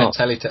something. It's not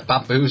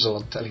Bamboozle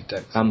on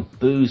Teletext.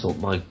 Bamboozle,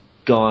 my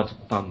God,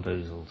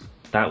 Bamboozled.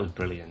 That was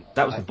brilliant.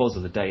 That was the buzz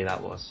of the day.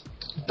 That was.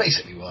 It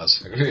basically was,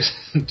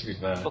 to be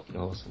fair. Fucking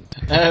awesome.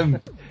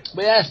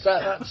 But yes,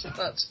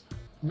 that's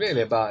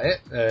really about it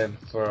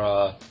for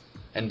our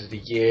end of the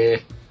year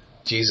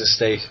Jesus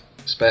Day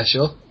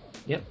special.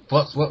 Yep.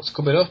 What's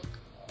coming up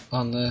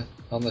on the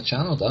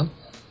channel, Dan?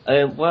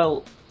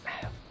 Well,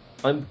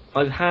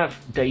 I have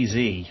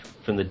DayZ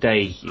from the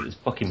day it was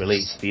fucking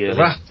released. The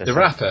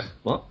rapper.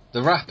 What?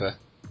 The rapper.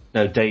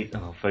 No,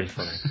 Oh, very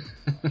funny.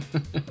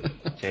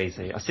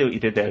 Jay-Z. I see what you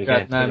did there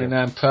again.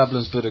 99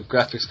 problems, but a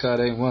graphics card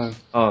ain't one.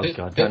 Oh,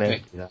 God, don't ever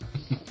do that.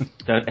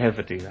 Don't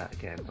ever do that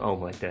again. Oh,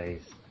 my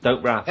days.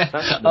 Don't rap.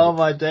 Oh,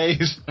 my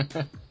days.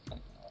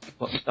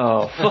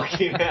 Oh,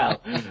 fucking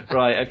hell.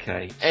 Right,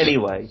 okay.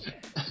 Anyway,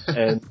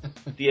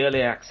 the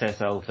early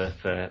access alpha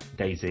for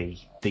DayZ,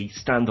 the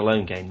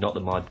standalone game, not the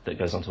mod that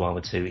goes on to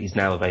Arma 2, is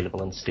now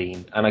available on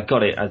Steam. And I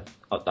got it,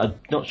 I'm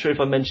not sure if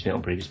I mentioned it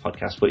on previous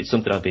podcasts, but it's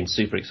something I've been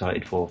super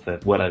excited for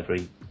well over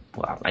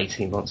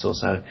 18 months or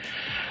so.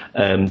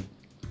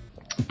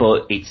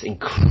 But it's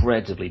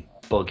incredibly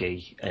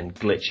buggy and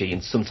glitchy,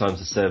 and sometimes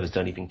the servers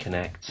don't even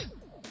connect.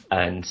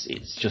 And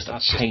it's just a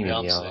pain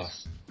in the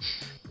arse.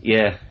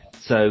 Yeah.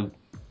 So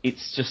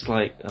it's just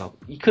like,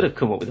 you could have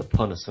come up with a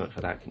pun or something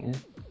for that, couldn't you?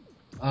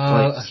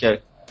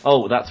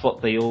 That's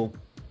what they all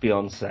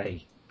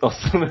Beyonce or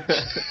something.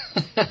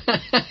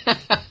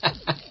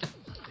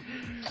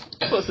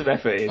 Put some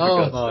effort in.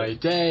 Oh my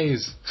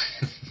days!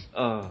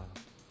 Oh,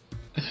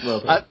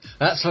 well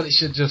that's what it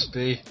should just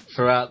be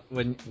throughout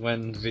when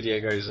the video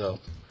goes up.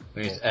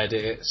 We need to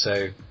edit it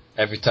so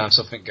every time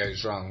something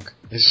goes wrong,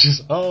 it's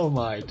just oh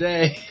my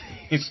days.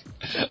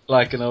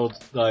 Like an old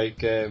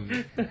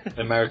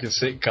American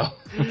sitcom.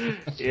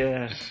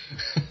 Yeah.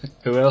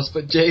 Who else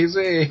but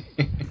Jay-Z?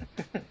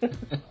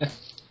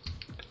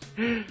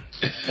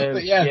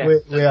 But yeah,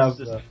 we have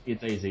the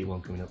DayZ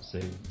one coming up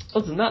soon.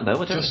 Other than that,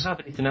 though, I don't have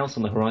anything else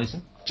on the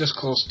horizon. Just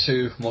Cause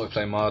 2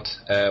 multiplayer mod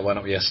went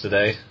up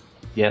yesterday.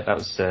 Yeah, that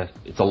was.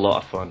 It's a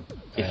lot of fun.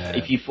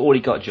 If you've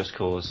already got Just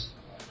Cause,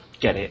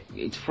 get it.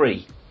 It's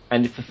free,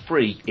 and for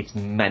free, it's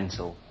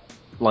mental.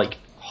 Like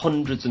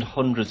hundreds and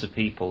hundreds of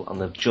people on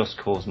the Just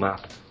Cause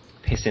map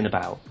pissing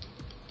about.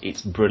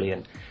 It's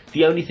brilliant.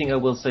 The only thing I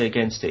will say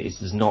against it is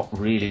there's not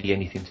really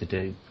anything to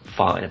do,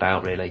 farting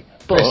about really.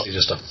 But basically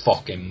just a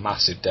fucking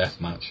massive death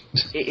match.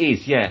 It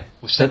is, yeah.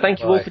 So thank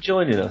you all for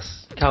joining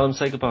us. Callum,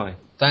 say goodbye.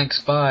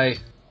 Thanks, bye.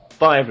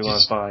 Bye everyone,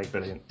 bye,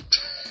 brilliant.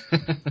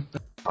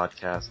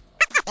 Podcast.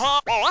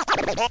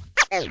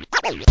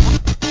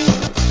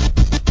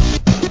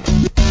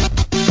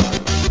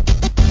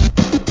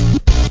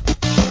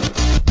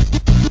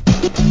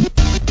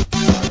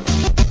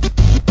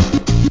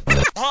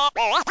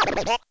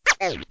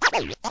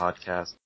 Podcast.